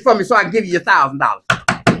 Find it for me so I can give you $1,000.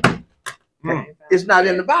 It's not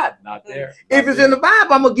in the Bible. Not there. If it's in the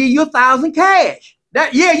Bible, I'm gonna give you $1,000 cash.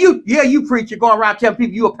 You preacher going around telling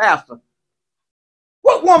people you a pastor.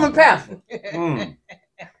 What woman pastor?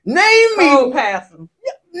 Name me pastor.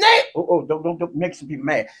 Don't make some people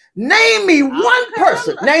mad. Name me one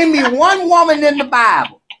person. Name me one woman in the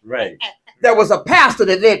Bible. Right. There was a pastor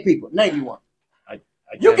that led people. Name me one.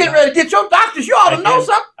 You getting ready to get your doctors. You ought to know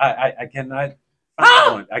something. I cannot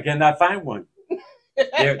find one. I cannot find one.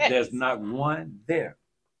 There's not one there.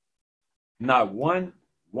 Not one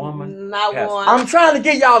woman. Not pastor. one. I'm trying to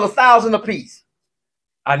get y'all $1,000 apiece.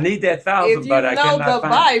 I need that 1,000, but I cannot find it. If you know the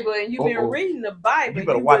Bible and you've been reading the Bible, you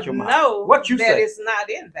better watch your mouth. What you that say? it's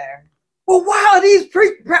not in there. Well, why are these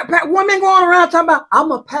women going around talking about,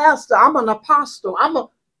 I'm a pastor, I'm an apostle,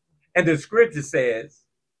 And the scripture says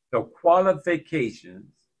the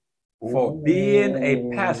qualifications for being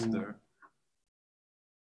a pastor,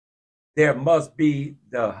 there must be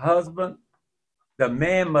the husband, the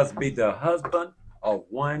man must be the husband of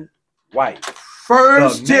one wife.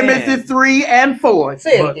 1 Timothy 3:4.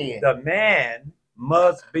 Say it again. The man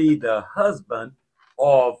must be the husband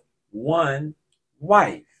of one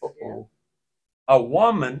wife. A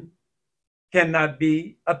woman cannot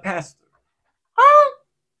be a pastor. Huh?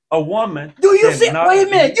 A woman. Do you see? Wait a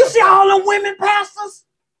minute. You see all the women pastors?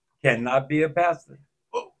 Cannot be a pastor.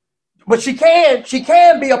 But she can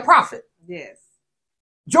be a prophet. Yes.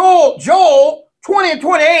 Joel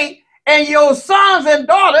 20:28. And your sons and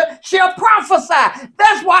daughters shall prophesy.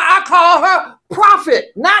 That's why I call her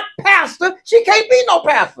prophet, not pastor. She can't be no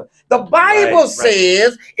pastor. The Bible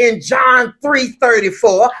says in John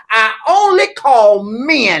 3:34, I only call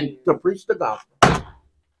men to preach the gospel.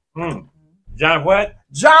 John what?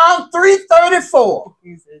 John 3:34.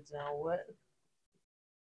 You said John what?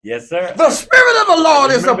 Yes, sir. The Spirit of the Lord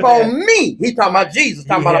is upon me. He's talking about Jesus,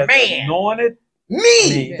 talking about a man. Anointed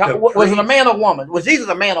me. Was it a man or woman? Was Jesus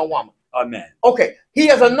a man or woman? A man. Okay. He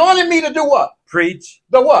has anointed me to do what? Preach.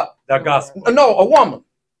 The what? The gospel. No, a woman.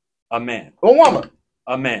 A man. A woman.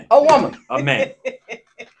 A man. A woman. A man.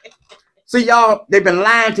 See, y'all, they've been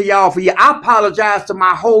lying to y'all for years. I apologized to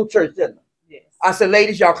my whole church, didn't I? Yes. I said,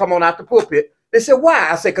 ladies, y'all come on out the pulpit. They said,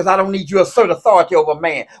 why? I said, because I don't need you to assert authority over a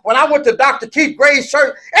man. When I went to Dr. Keith Gray's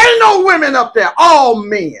church, ain't no women up there. All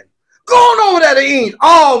men. Going over there to Eames.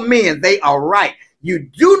 All men. They are right. You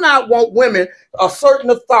do not want women a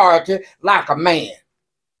certain authority like a man.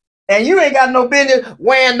 And you ain't got no business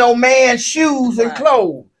wearing no man's shoes and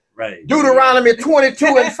clothes. Right. Deuteronomy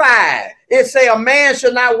 22:5. It say a man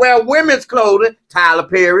should not wear women's clothing. Tyler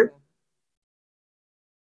Perry.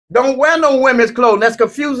 Don't wear no women's clothing. That's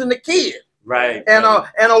confusing the kids. Right. And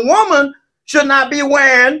a woman should not be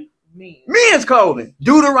wearing men's clothing.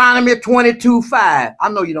 Deuteronomy 22:5. I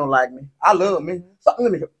know you don't like me. I love me. So,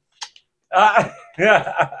 let me go.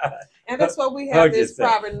 And that's why we have this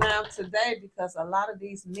problem now today, because a lot of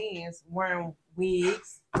these men wearing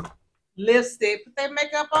wigs, lipstick, put their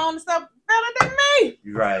makeup on and stuff better than okay.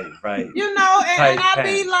 Right. You know, and I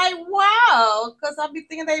be like, wow, because I be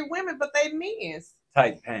thinking they women, but they men's.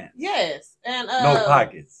 Tight pants. Yes, and no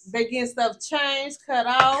pockets. They getting stuff changed, cut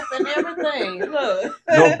off, and everything. Look,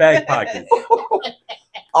 no back pockets.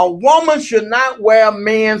 A woman should not wear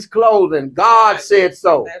men's clothing. God said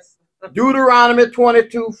so. Deuteronomy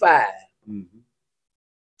 22:5.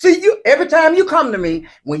 See, every time you come to me,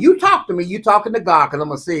 when you talk to me, you're talking to God, because I'm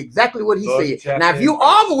going to say exactly what he said. Now, if you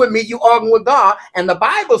argue with me, you argue with God. And the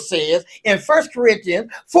Bible says in 1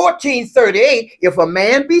 Corinthians 14:38, if a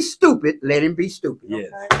man be stupid, let him be stupid.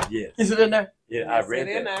 Yes. Is it in there? Yeah, I read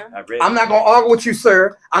that. I'm not going to argue with you,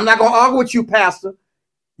 sir. I'm not going to argue with you, pastor.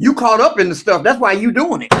 You caught up in the stuff. That's why you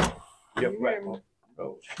doing it. Yep, right.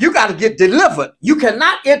 You got to get delivered. You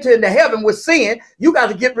cannot enter into heaven with sin. You got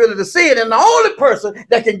to get rid of the sin. And the only person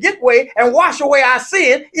that can get away and wash away our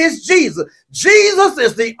sin is Jesus. Jesus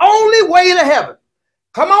is the only way to heaven.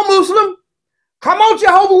 Come on, Muslim. Come on,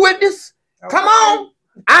 Jehovah's Witness. Come on.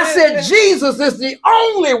 I said Jesus is the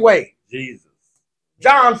only way. Jesus.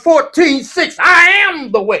 John 14:6. I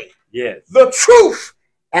am the way. Yes. The truth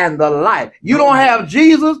and the life. You don't have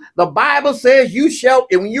Jesus, the Bible says you shall,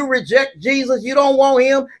 and when you reject Jesus, you don't want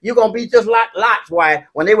him, you're going to be just like Lot's wife.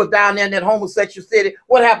 When they was down there in that homosexual city,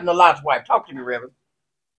 what happened to Lot's wife? Talk to me, Reverend.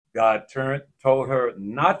 God told her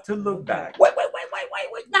not to look back. Wait.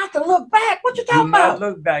 Not to look back? What you talking about? Do not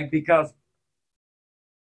look back, because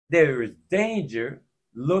there is danger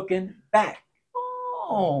looking back.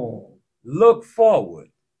 Oh. Look forward.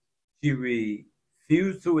 She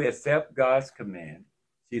refused to accept God's command.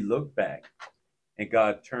 She looked back, and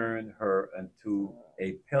God turned her into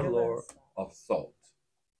a pillar of salt.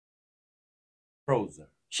 Frozen.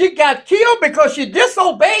 She got killed because she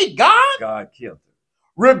disobeyed God? God killed her.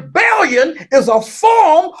 Rebellion is a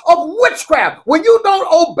form of witchcraft. When you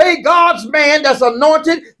don't obey God's man that's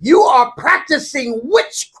anointed, you are practicing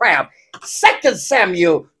witchcraft. 2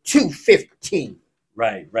 Samuel 2:15.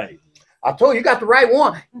 Right. I told you, you got the right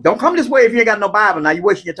one. Don't come this way if you ain't got no Bible. Now you're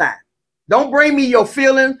wasting your time. Don't bring me your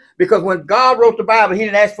feelings, because when God wrote the Bible, he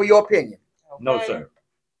didn't ask for your opinion. Okay. No, sir.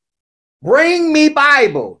 Bring me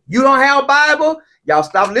Bible. You don't have Bible? Y'all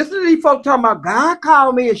stop listening to these folks talking about God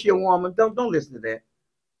called me as your woman. Don't listen to that.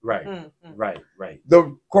 Right.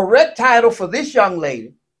 The correct title for this young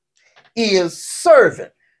lady is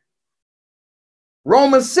servant.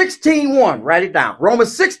 Romans 16:1. Write it down.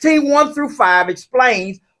 Romans 16:1-5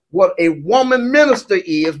 explains what a woman minister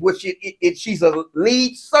is, which she's a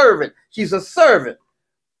lead servant. She's a servant.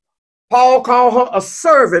 Paul called her a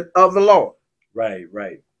servant of the Lord.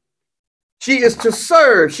 Right. She is to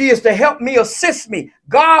serve. She is to help me, assist me.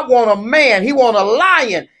 God want a man. He want a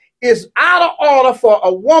lion. It's out of order for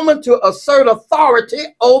a woman to assert authority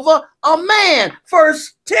over a man. 1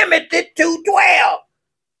 Timothy 2:12.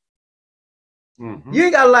 You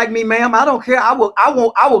ain't gotta like me, ma'am. I don't care. I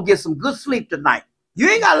will get some good sleep tonight. You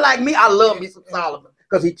ain't gotta like me. I love me some Solomon,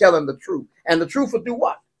 because he's telling the truth. And the truth will do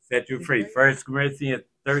what? Set you free. 1 Corinthians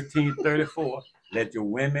 13:34. Let your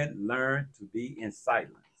women learn to be in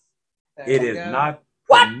silence. It is not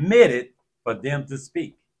permitted for them to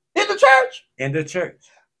speak. In the church? In the church.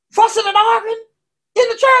 Fussing and arguing? In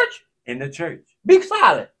the church? In the church. Be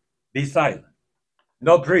silent. Be silent.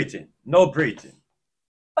 No preaching. No preaching.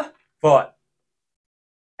 For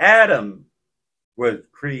Adam was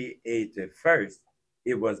created first.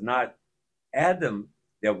 It was not Adam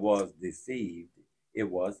that was deceived. It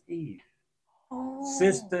was Eve. Oh.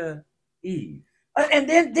 Sister Eve. And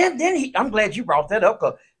then I'm glad you brought that up,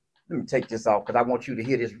 because let me take this off, because I want you to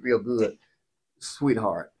hear this real good,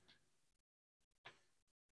 sweetheart.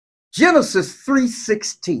 Genesis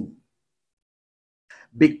 3:16.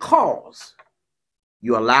 Because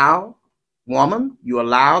you allow, woman, you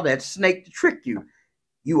allow that snake to trick you,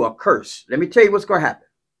 you are cursed. Let me tell you what's going to happen.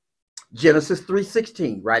 Genesis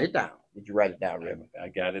 3:16. Write it down. Did you write it down, Reverend? I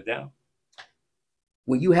got it down.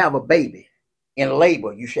 When you have a baby in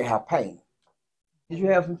labor, you should have pain. Did you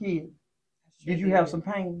have some kids? Did you have some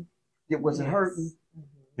pain? Was it hurting?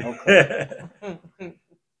 Okay.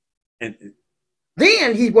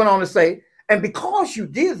 Then he went on to say, and because you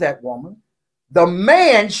did that, woman, the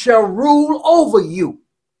man shall rule over you.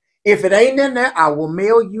 If it ain't in there, I will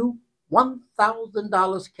mail you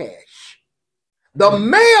 $1,000 cash. The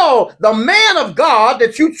man of God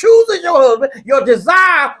that you choose as your husband, your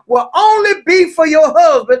desire will only be for your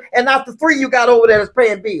husband, and not the three you got over there that's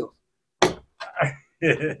paying bills.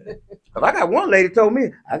 Because I got one lady told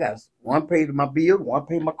me, I got one paid my bill, one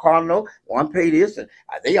paid my car note, one paid this, and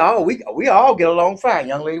we all get along fine.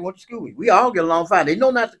 Young lady went to school. We all get along fine. They know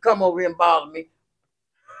not to come over here and bother me.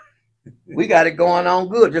 We got it going on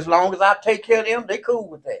good. Just as long as I take care of them, they cool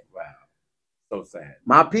with that. Wow. So sad.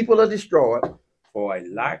 My people are destroyed For a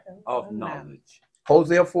lack of knowledge.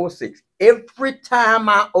 Hosea 4:6. Every time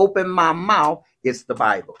I open my mouth, it's the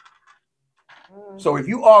Bible. So if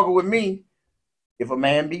you argue with me, if a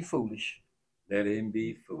man be foolish, let him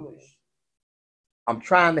be foolish. I'm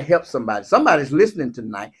trying to help somebody. Somebody's listening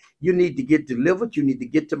tonight. You need to get delivered. You need to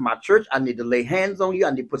get to my church. I need to lay hands on you.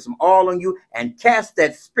 I need to put some oil on you and cast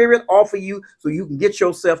that spirit off of you so you can get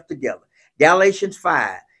yourself together. Galatians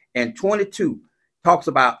 5:22 talks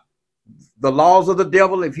about the laws of the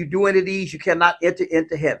devil. If you do any of these, you cannot enter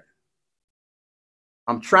into heaven.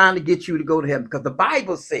 I'm trying to get you to go to heaven because the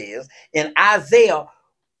Bible says in Isaiah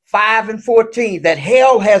 5:14 that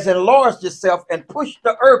hell has enlarged itself and pushed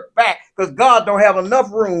the earth back because God don't have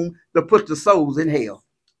enough room to put the souls in hell.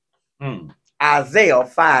 Isaiah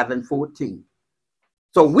 5:14.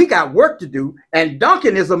 So we got work to do. And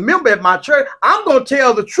Duncan is a member at my church. I'm going to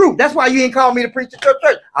tell the truth. That's why you ain't called me to preach at your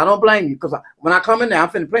church. I don't blame you because when I come in there, I'm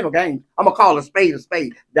finna play no games. I'm going to call a spade a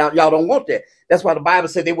spade. Now, y'all don't want that. That's why the Bible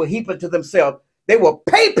said they will heap it to themselves. They will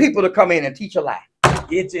pay people to come in and teach a lie.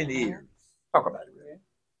 Itching ears. Talk about it, man.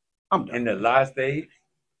 I'm done. In the last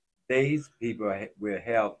days, people will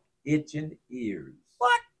have itching ears.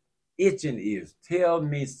 What? Itching ears. Tell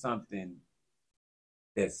me something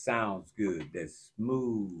that sounds good, that's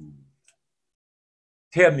smooth.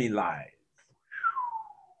 Tell me lies.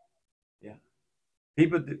 Yeah.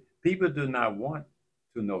 People do not want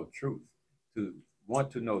to know truth. To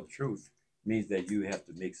want to know truth means that you have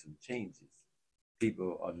to make some changes.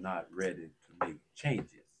 People are not ready to make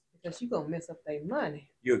changes. Because you're going to mess up their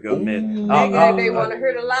money. You're going to mess they want to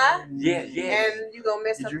hear the lie. Yeah. And you're going to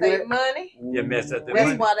mess up their money. You mess up their money.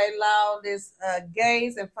 That's why they allow this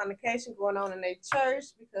gays and fornication going on in their church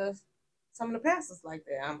because some of the pastors like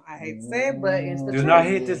that. I hate to say it, but it's the truth. Do not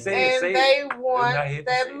hate to say it. And they want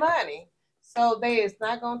that money. So they is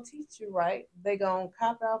not going to teach you right. They going to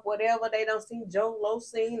copy off whatever they don't see Joe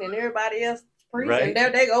Losine and everybody else preach. Right. And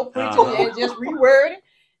there they go preaching and just reword it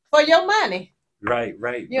for your money. Right.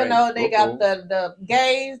 You know, they got the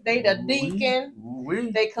gays, they the deacon,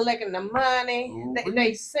 they collecting the money,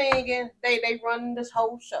 they singing, they running this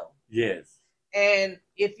whole show. Yes. And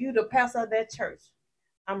if you the pastor of that church,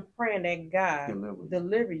 I'm praying that God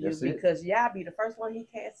deliver you because y'all be the first one he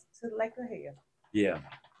cast to the lake of hell. Yeah.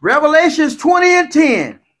 Revelations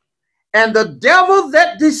 20:10. And the devil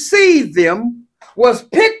that deceived them was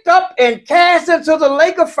picked up and cast into the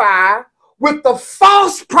lake of fire with the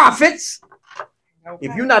false prophets. Okay.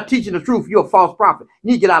 If you're not teaching the truth, you're a false prophet.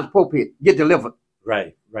 You need to get out of the pulpit, get delivered.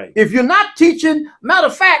 Right. If you're not teaching, matter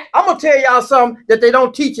of fact, I'm going to tell y'all something that they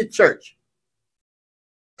don't teach at church.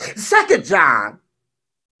 2 John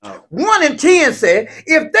 1:10 said,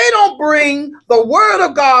 if they don't bring the word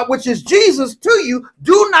of God, which is Jesus, to you,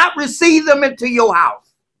 do not receive them into your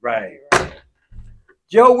house. Right.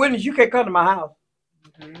 Jehovah's Witness, you can't come to my house.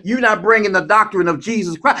 You're not bringing the doctrine of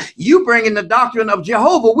Jesus Christ. You bringing the doctrine of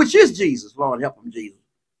Jehovah, which is Jesus. Lord, help them, Jesus.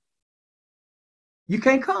 You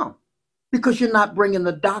can't come because you're not bringing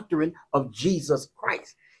the doctrine of Jesus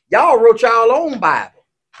Christ. Y'all wrote y'all own Bible.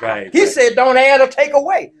 Right. He said, don't add or take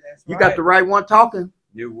away. That's you got the right one talking.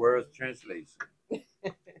 New World Translation.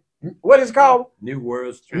 What is it called? New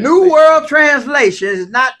World Translation. New World Translation is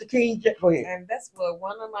not the King James. Go ahead. And that's what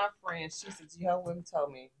one of my friends, she said, Jehovah's Witness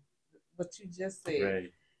told me. What you just said.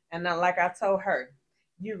 Right. And then, like I told her,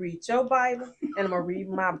 you read your Bible and I'm gonna read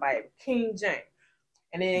my Bible, King James,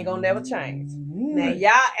 and it ain't gonna never change. Now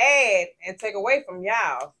y'all add and take away from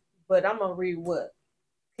y'all, but I'm gonna read what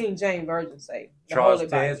King James Version say. Charles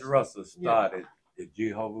Tez Russell started the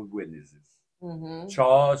Jehovah's Witnesses.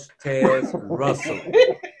 Charles Tez Russell.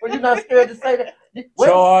 Well, you're not scared to say that.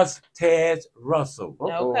 Charles Tez Russell.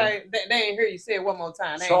 Okay, they ain't hear you say it one more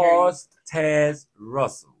time. Charles Tez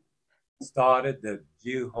Russell started the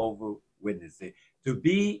Jehovah's Witnesses. To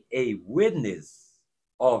be a witness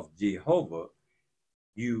of Jehovah,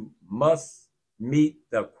 you must meet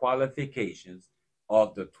the qualifications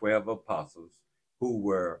of the 12 apostles who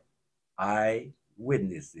were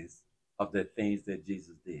eyewitnesses of the things that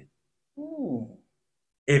Jesus did.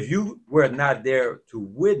 If you were not there to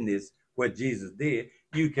witness what Jesus did,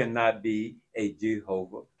 you cannot be a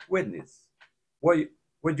Jehovah's Witness. What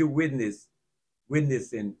you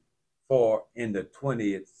witnessing for in the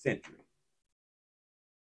 20th century?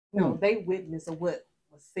 No, they witnessed what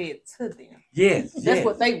was said to them. Yes, that's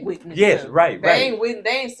what they witnessed. Yes, right. They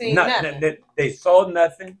ain't seen nothing. They saw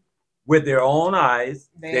nothing with their own eyes.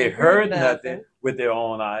 They heard nothing with their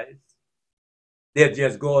own eyes. They're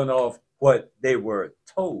just going off what they were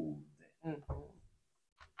told.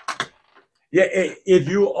 Yeah, if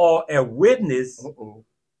you are a witness,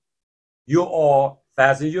 you are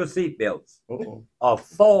Fasten your seatbelts. A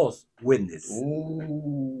false witness.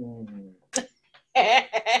 Ooh.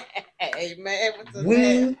 Amen.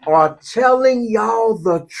 We are telling y'all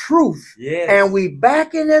the truth. Yes. And we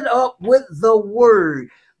backing it up with the word.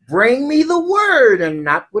 Bring me the word and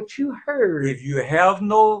not what you heard. If you have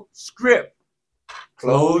no script,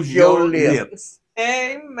 Close your lips.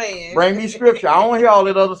 Amen. Bring me scripture. I don't hear all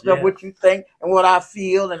that other stuff, Yes. what you think and what I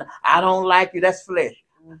feel, and I don't like you. That's flesh.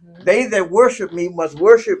 They that worship me must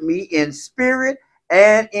worship me in spirit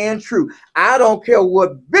and in truth. I don't care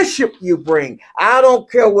what bishop you bring. I don't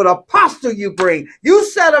care what apostle you bring. You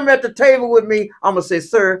set them at the table with me. I'm going to say,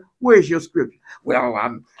 sir, where's your scripture? Well, I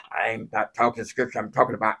ain't not talking scripture. I'm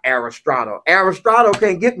talking about Aristotle. Aristotle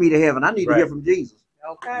can't get me to heaven. I need to hear from Jesus.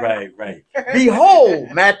 Okay. Right. Behold,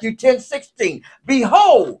 Matthew 10:16.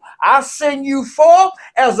 Behold, I send you forth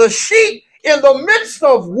as a sheep in the midst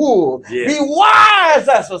of wolves. Yes. Be wise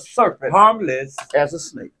as a serpent. Harmless As a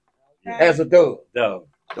snake. Okay. As a dove. dove.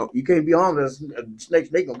 No, you can't be harmless. Snakes,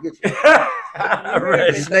 they gonna get you.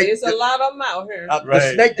 Right. There's a lot of them out here. The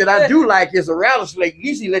Right. snake that I do like is a rattlesnake.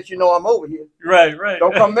 Usually let you know I'm over here. Right.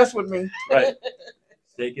 Don't come mess with me. Right.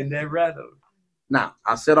 Shaking that rattle. Now,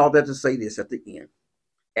 I said all that to say this at the end.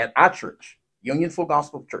 At our church, Union Full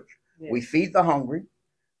Gospel Church, we feed the hungry,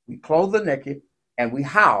 we clothe the naked, and we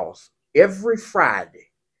house every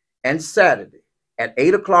Friday and Saturday at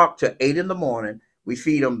 8 o'clock to 8 in the morning. We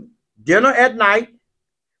feed them dinner at night.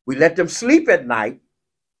 We let them sleep at night.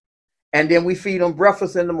 And then we feed them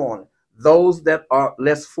breakfast in the morning. Those that are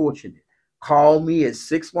less fortunate, call me at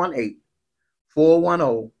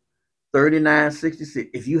 618-410-3966.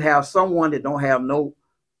 If you have someone that don't have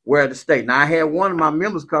nowhere to stay. Now, I had one of my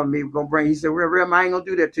members come to me, he said, Reverend, I ain't going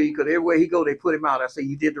to do that to you because everywhere he go, they put him out. I said,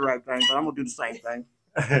 you did the right thing, but I'm going to do the same thing.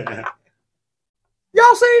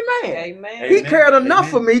 Y'all say amen. Amen. He cared enough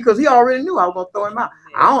for me because he already knew I was going to throw him out.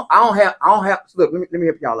 Yes. I don't have, look, let me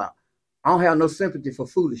help y'all out. I don't have no sympathy for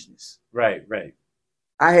foolishness. Right.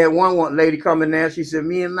 I had one lady come in there. She said,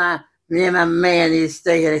 me and my man need to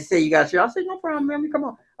stay here. They say you got shit. I said, no problem, man. Come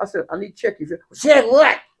on. I said, I need to check you. Check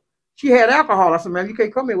what? She had alcohol. I said, man, you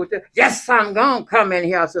can't come in with that. Yes, I'm going to come in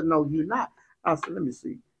here. I said, no, you're not. I said, let me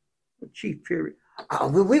see. Chief, period. Oh,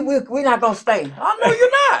 we're not going to stay. Oh, no,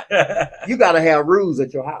 you're not. You got to have rules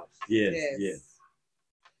at your house. Yes.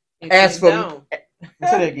 As for me, say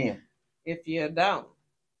that again. If you don't,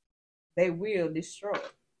 they will destroy.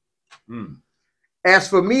 As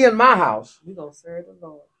for me and my house, we're going to serve the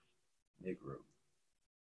Lord. Negro.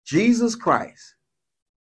 Jesus Christ,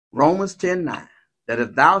 Romans 10:9, that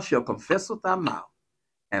if thou shalt confess with thy mouth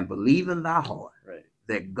and believe in thy heart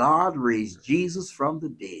that God raised Jesus from the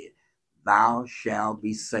dead, thou shalt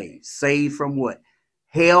be saved. Saved from what?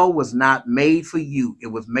 Hell was not made for you. It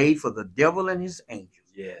was made for the devil and his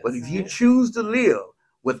angels. Yes. But if you choose to live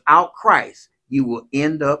without Christ, you will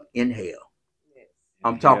end up in hell. Yes.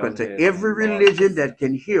 I'm talking to every religion that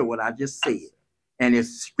can hear what I just said. And it's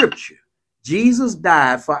scripture. Jesus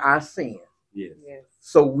died for our sins. Yes.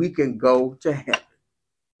 So we can go to heaven.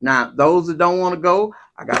 Now, those that don't want to go,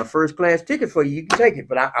 I got a first class ticket for you. You can take it.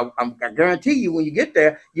 But I guarantee you when you get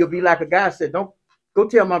there, you'll be like a guy said, don't go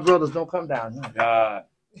tell my brothers don't come down here. God.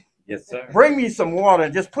 Yes, sir. Bring me some water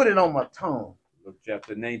and just put it on my tongue. Luke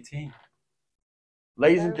chapter 19.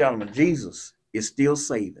 Ladies and gentlemen, Jesus is still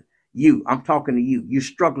saving. You, I'm talking to you. You're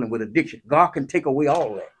struggling with addiction. God can take away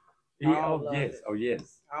all that. All of yes. it. Oh,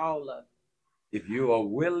 yes. All of it. If you are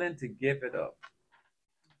willing to give it up,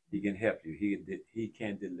 he can help you. He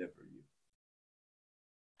can deliver you.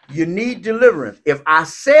 You need deliverance. If I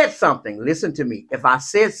said something, listen to me. If I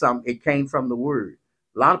said something, it came from the word.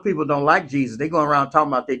 A lot of people don't like Jesus. They go around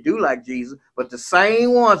talking about they do like Jesus, but the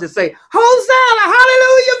same ones that say, Hosanna,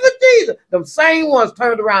 hallelujah for Jesus, them same ones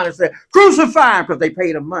turned around and said, crucify him, because they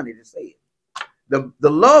paid them money to say it. The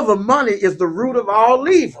love of money is the root of all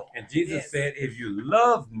evil. And Jesus said, if you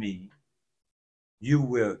love me, you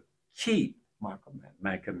will keep my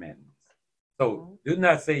commandments. So do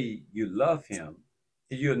not say you love him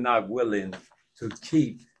if you're not willing to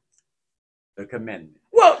keep the commandment.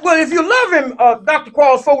 Well, if you love him, Dr.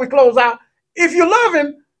 Qualls, before we close out, if you love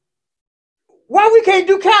him, why we can't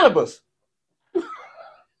do cannabis? Why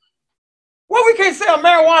we can't sell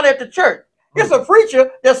marijuana at the church? It's a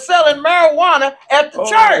preacher that's selling marijuana at the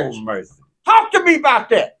church. Oh, mercy. Talk to me about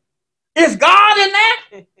that. Is God in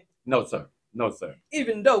that? No, sir. No, sir.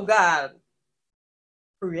 Even though God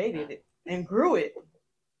created it and grew it,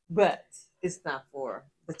 but it's not for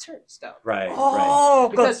the church stuff. Right.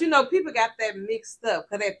 Because, people got that mixed up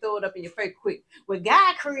because they throw it up in your face quick. Well,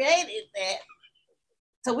 God created that,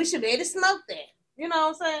 so we should be able to smoke that. You know what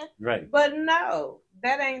I'm saying? Right. But no,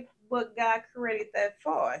 that ain't what God created that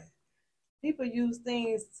for. People use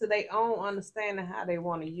things to their own understanding how they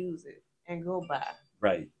want to use it and go by.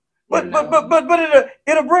 Right. But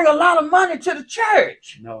it'll bring a lot of money to the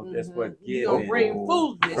church. No, that's what you gonna bring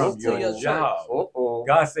foolishness to your job.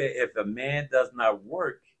 God said, if a man does not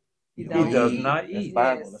work, he does not eat.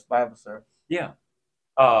 That's Bible, sir. Yeah.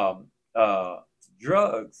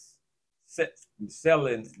 Drugs,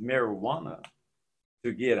 selling marijuana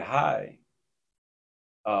to get high,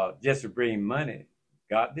 just to bring money.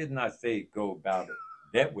 God did not say go about it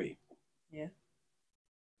that way. Yeah.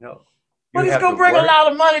 No. But it's gonna bring a lot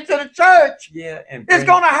of money to the church. Yeah, and I'm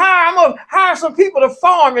gonna hire some people to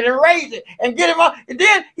farm it and raise it and get him up. And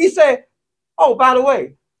then he said, "Oh, by the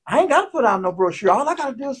way, I ain't gotta put out no brochure. All I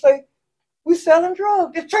gotta do is say we selling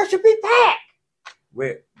drugs. The church should be packed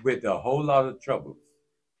with a whole lot of troubles,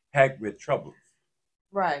 packed with troubles."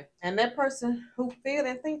 Right, and that person who feel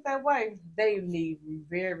and think that way, they need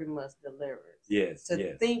very much deliverance. Yes,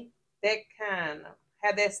 to think that kind of,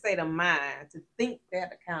 have that state of mind to think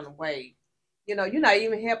that kind of way. You know, you're not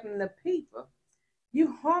even helping the people.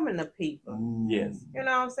 You harming the people. Yes. You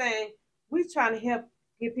know what I'm saying? We trying to help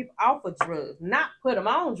get people off of drugs, not put them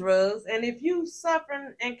on drugs. And if you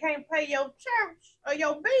suffering and can't pay your church or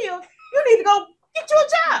your bill, you need to go get you a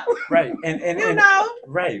job. Right. And you know,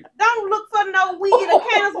 right. Don't look for no weed or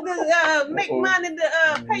candles to make money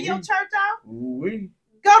to pay your church off.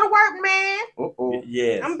 Go to work, man.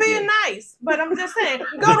 Yes. I'm being nice, but I'm just saying,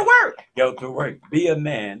 go to work. Go to work. Be a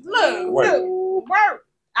man. Look, work.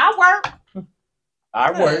 I work.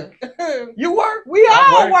 I work. You work. We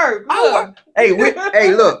all work. I work.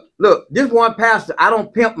 Hey, look. This one pastor, I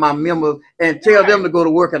don't pimp my members and tell them to go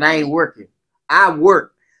to work and I ain't working. I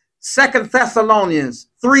work. 2 Thessalonians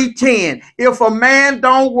 3:10. If a man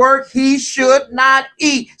don't work, he should not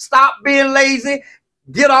eat. Stop being lazy.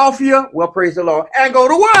 Get off here, well, praise the Lord, and go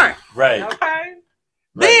to work. Right. Okay.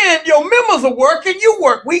 Then your members will work and you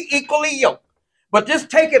work. We equally yoked. But just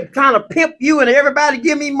take it, kind of pimp you and everybody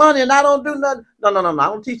give me money and I don't do nothing. No. I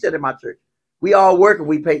don't teach that in my church. We all work and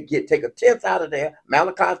we take a tenth out of there,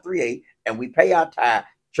 Malachi 3:8, and we pay our tithe.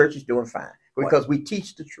 Church is doing fine because we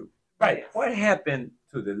teach the truth. Right. What happened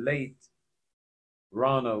to the late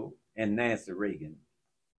Ronald and Nancy Reagan?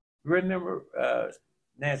 Remember,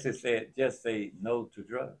 Nancy said, just say no to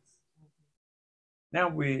drugs. Now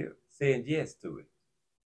we're saying yes to it.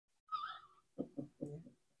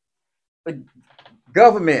 But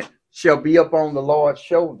government shall be up on the Lord's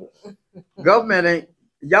shoulders. Government ain't,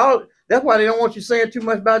 y'all, that's why they don't want you saying too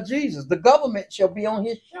much about Jesus. The government shall be on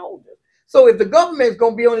his shoulders. So if the government is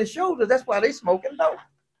going to be on his shoulders, that's why they smoking dope.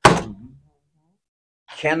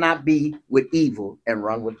 Cannot be with evil and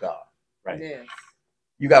run with God. Right. Yes.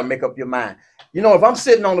 You got to make up your mind. You know, if I'm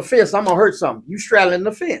sitting on the fence, I'm going to hurt something. You straddling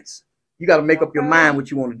the fence. You got to make up your mind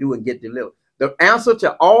what you want to do and get delivered. The answer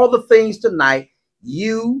to all the things tonight,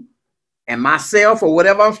 you and myself or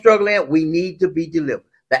whatever I'm struggling, we need to be delivered.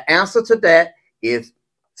 The answer to that is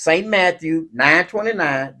St. Matthew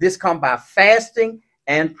 9:29. This come by fasting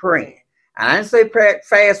and praying. And I didn't say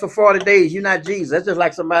fast for 40 days. You're not Jesus. That's just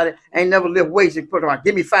like somebody ain't never lift weights and put on,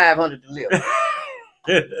 give me 500 to live.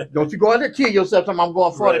 Don't you go out there kill yourself. I'm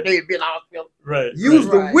going 40 days being hospital. Right. Use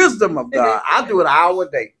the wisdom of God. I do it an hour a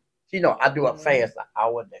day. You know, I do a fast an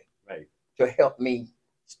hour a day. Right. To help me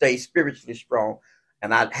stay spiritually strong.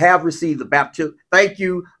 And I have received the baptism. Thank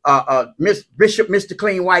you, Bishop Mr.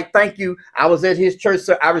 Clean White. Thank you. I was at his church,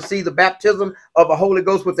 sir. I received the baptism of the Holy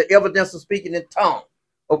Ghost with the evidence of speaking in tongues.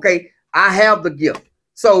 Okay. I have the gift.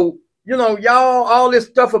 So, you know, y'all, all this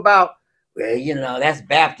stuff about, well, you know, that's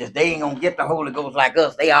Baptist. They ain't going to get the Holy Ghost like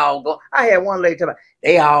us. They all go. I had one lady tell me,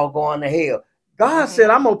 they all going to hell. God said,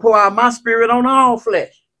 I'm going to pour out my spirit on all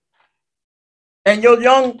flesh. And your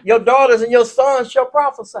daughters and your sons shall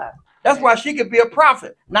prophesy. That's why she could be a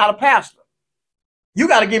prophet, not a pastor. You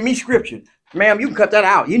got to give me scripture. Ma'am, you can cut that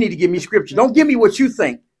out. You need to give me scripture. Don't give me what you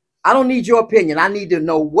think. I don't need your opinion. I need to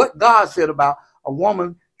know what God said about a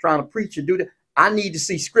woman trying to preach and do that. I need to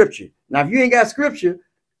see scripture. Now, if you ain't got scripture,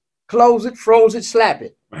 close it, froze it, slap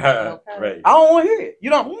it. Right. I don't want to hear it. You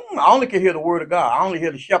don't. I only can hear the word of God. I only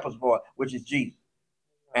hear the shepherd's voice, which is Jesus.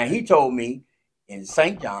 And he told me in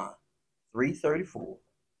St. John 3:34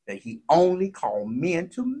 that he only called men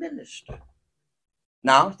to minister.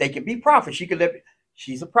 Now, they can be prophets. She could let me.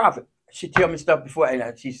 She's a prophet. She tell me stuff before,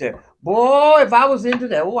 and she said, boy, if I was into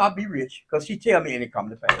that, oh, I'd be rich. Because she tell me and it come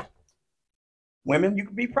to pass. Women, you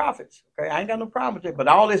can be prophets. Okay, I ain't got no problem with that. But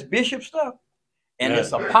all this bishop stuff and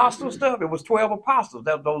this apostle stuff, it was 12 apostles.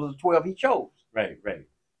 Those are the 12 he chose. Right.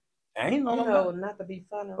 I ain't know, not to be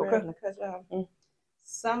funny, okay. Because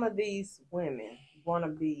some of these women want to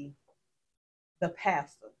be the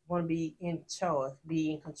pastor, want to be in charge,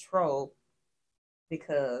 be in control,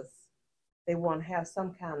 because they want to have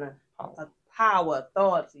some kind of power,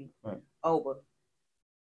 authority over.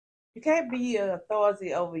 You can't be an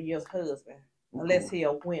authority over your husband unless he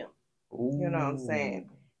a wimp. You know what I'm saying?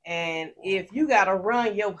 And if you got to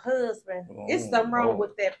run your husband, it's something wrong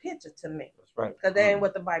with that picture to me. That's right. Because that ain't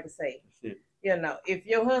what the Bible says. You know, if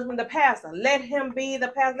your husband the pastor, let him be the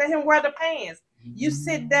pastor. Let him wear the pants. You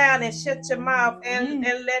sit down and shut your mouth and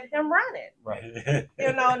let him run it. Right.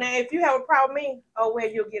 You know, now if you have a problem with me, oh, well,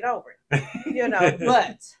 you'll get over it. You know,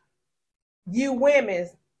 but you women,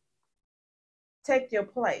 take your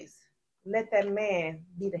place. Let that man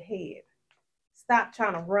be the head. Stop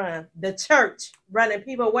trying to run the church, running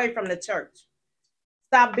people away from the church.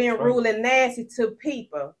 Stop being rude and nasty to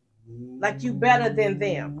people like you better than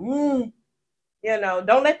them. You know,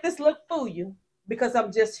 don't let this look fool you, because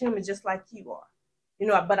I'm just human just like you are. You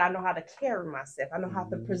know, but I know how to carry myself. I know how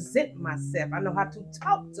to present myself. I know how to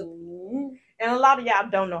talk to people. And a lot of y'all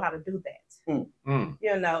don't know how to do that.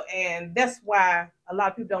 You know, and that's why a lot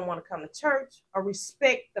of people don't want to come to church or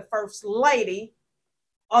respect the first lady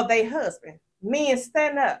or their husband. Men,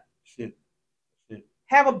 stand up.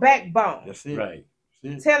 Have a backbone. That's it. Right.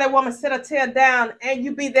 Tell that woman, sit her tail down, and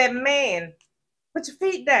you be that man. Put your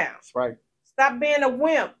feet down. That's right. Stop being a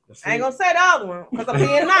wimp. I ain't gonna say the other one because I'm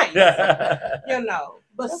being nice. You know,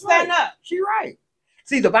 but that's stand up. She right.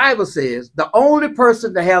 See, the Bible says the only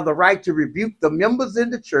person to have the right to rebuke the members in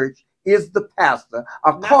the church is the pastor,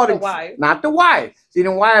 according not the wife. See,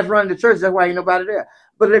 the wives running the church. That's why ain't nobody there.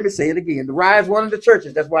 But let me say it again. The wives running the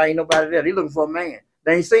churches. That's why ain't nobody there. They looking for a man.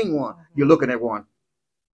 They ain't seen one. You're looking at one.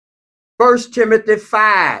 1 Timothy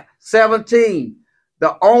 5:17.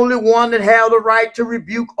 The only one that have the right to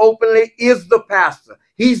rebuke openly is the pastor.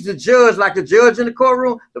 He's the judge, like the judge in the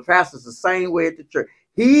courtroom. The pastor's the same way at the church.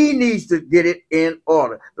 He needs to get it in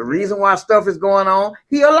order. The reason why stuff is going on,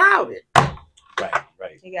 he allowed it.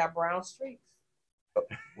 Right. He got brown streaks.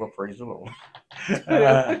 Well, praise the Lord.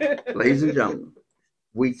 Ladies and gentlemen,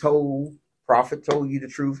 Prophet told you the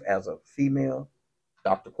truth as a female.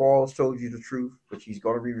 Dr. Quarles told you the truth, but she's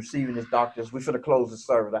going to be receiving his doctorate. We're going to close the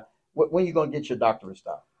service. When are you going to get your doctorate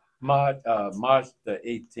stuff? March the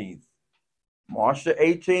 18th. March the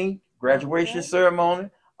 18th, graduation ceremony.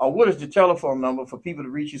 What is the telephone number for people to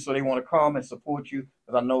reach you so they want to come and support you?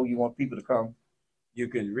 Because I know you want people to come. You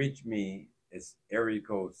can reach me. It's area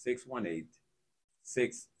code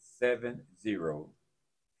 618-670-5710.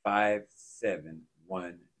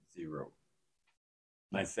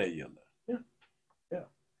 My cellular.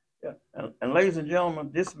 Yeah. And ladies and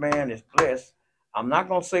gentlemen, this man is blessed. I'm not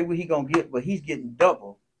going to say what he's going to get, but he's getting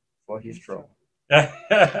double for his trouble.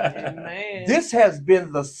 Amen. This has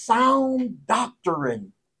been the Sound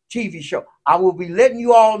Doctrine TV show. I will be letting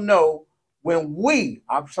you all know when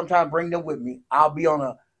I'll sometimes bring them with me. I'll be on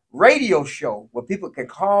a radio show where people can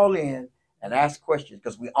call in and ask questions,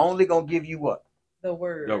 because we're only going to give you what? The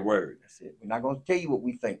word. The word. That's it. We're not going to tell you what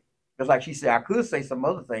we think. Because like she said, I could say some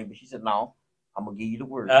other thing, but she said, no, I'm going to give you the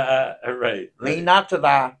word. Right. Lean not to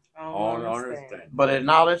thy own understanding, but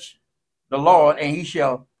acknowledge the Lord, and he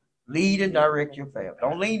shall lead and direct your path.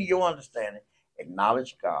 Don't lean to your understanding.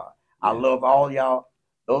 Acknowledge God. I love all y'all.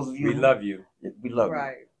 Those of you. We love you. We love you.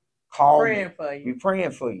 Right. Call praying me. for you. We're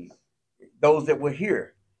praying for you. Those that were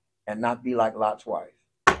here and not be like Lot's wife.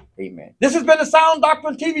 Amen. This has been the Sound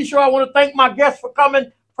Doctrine TV show. I want to thank my guests for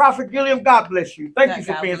coming. Prophet Gilliam, God bless you. Thank you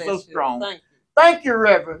for being so strong. Thank you,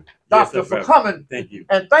 Reverend Doctor, for coming. Thank you.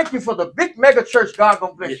 And thank you for the big mega church God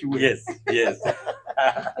gonna bless you with. Yes.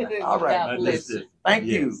 All right. Thank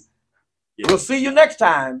you. Yes. We'll see you next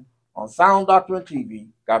time on Sound Doctrine TV.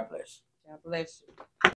 God bless. God bless you.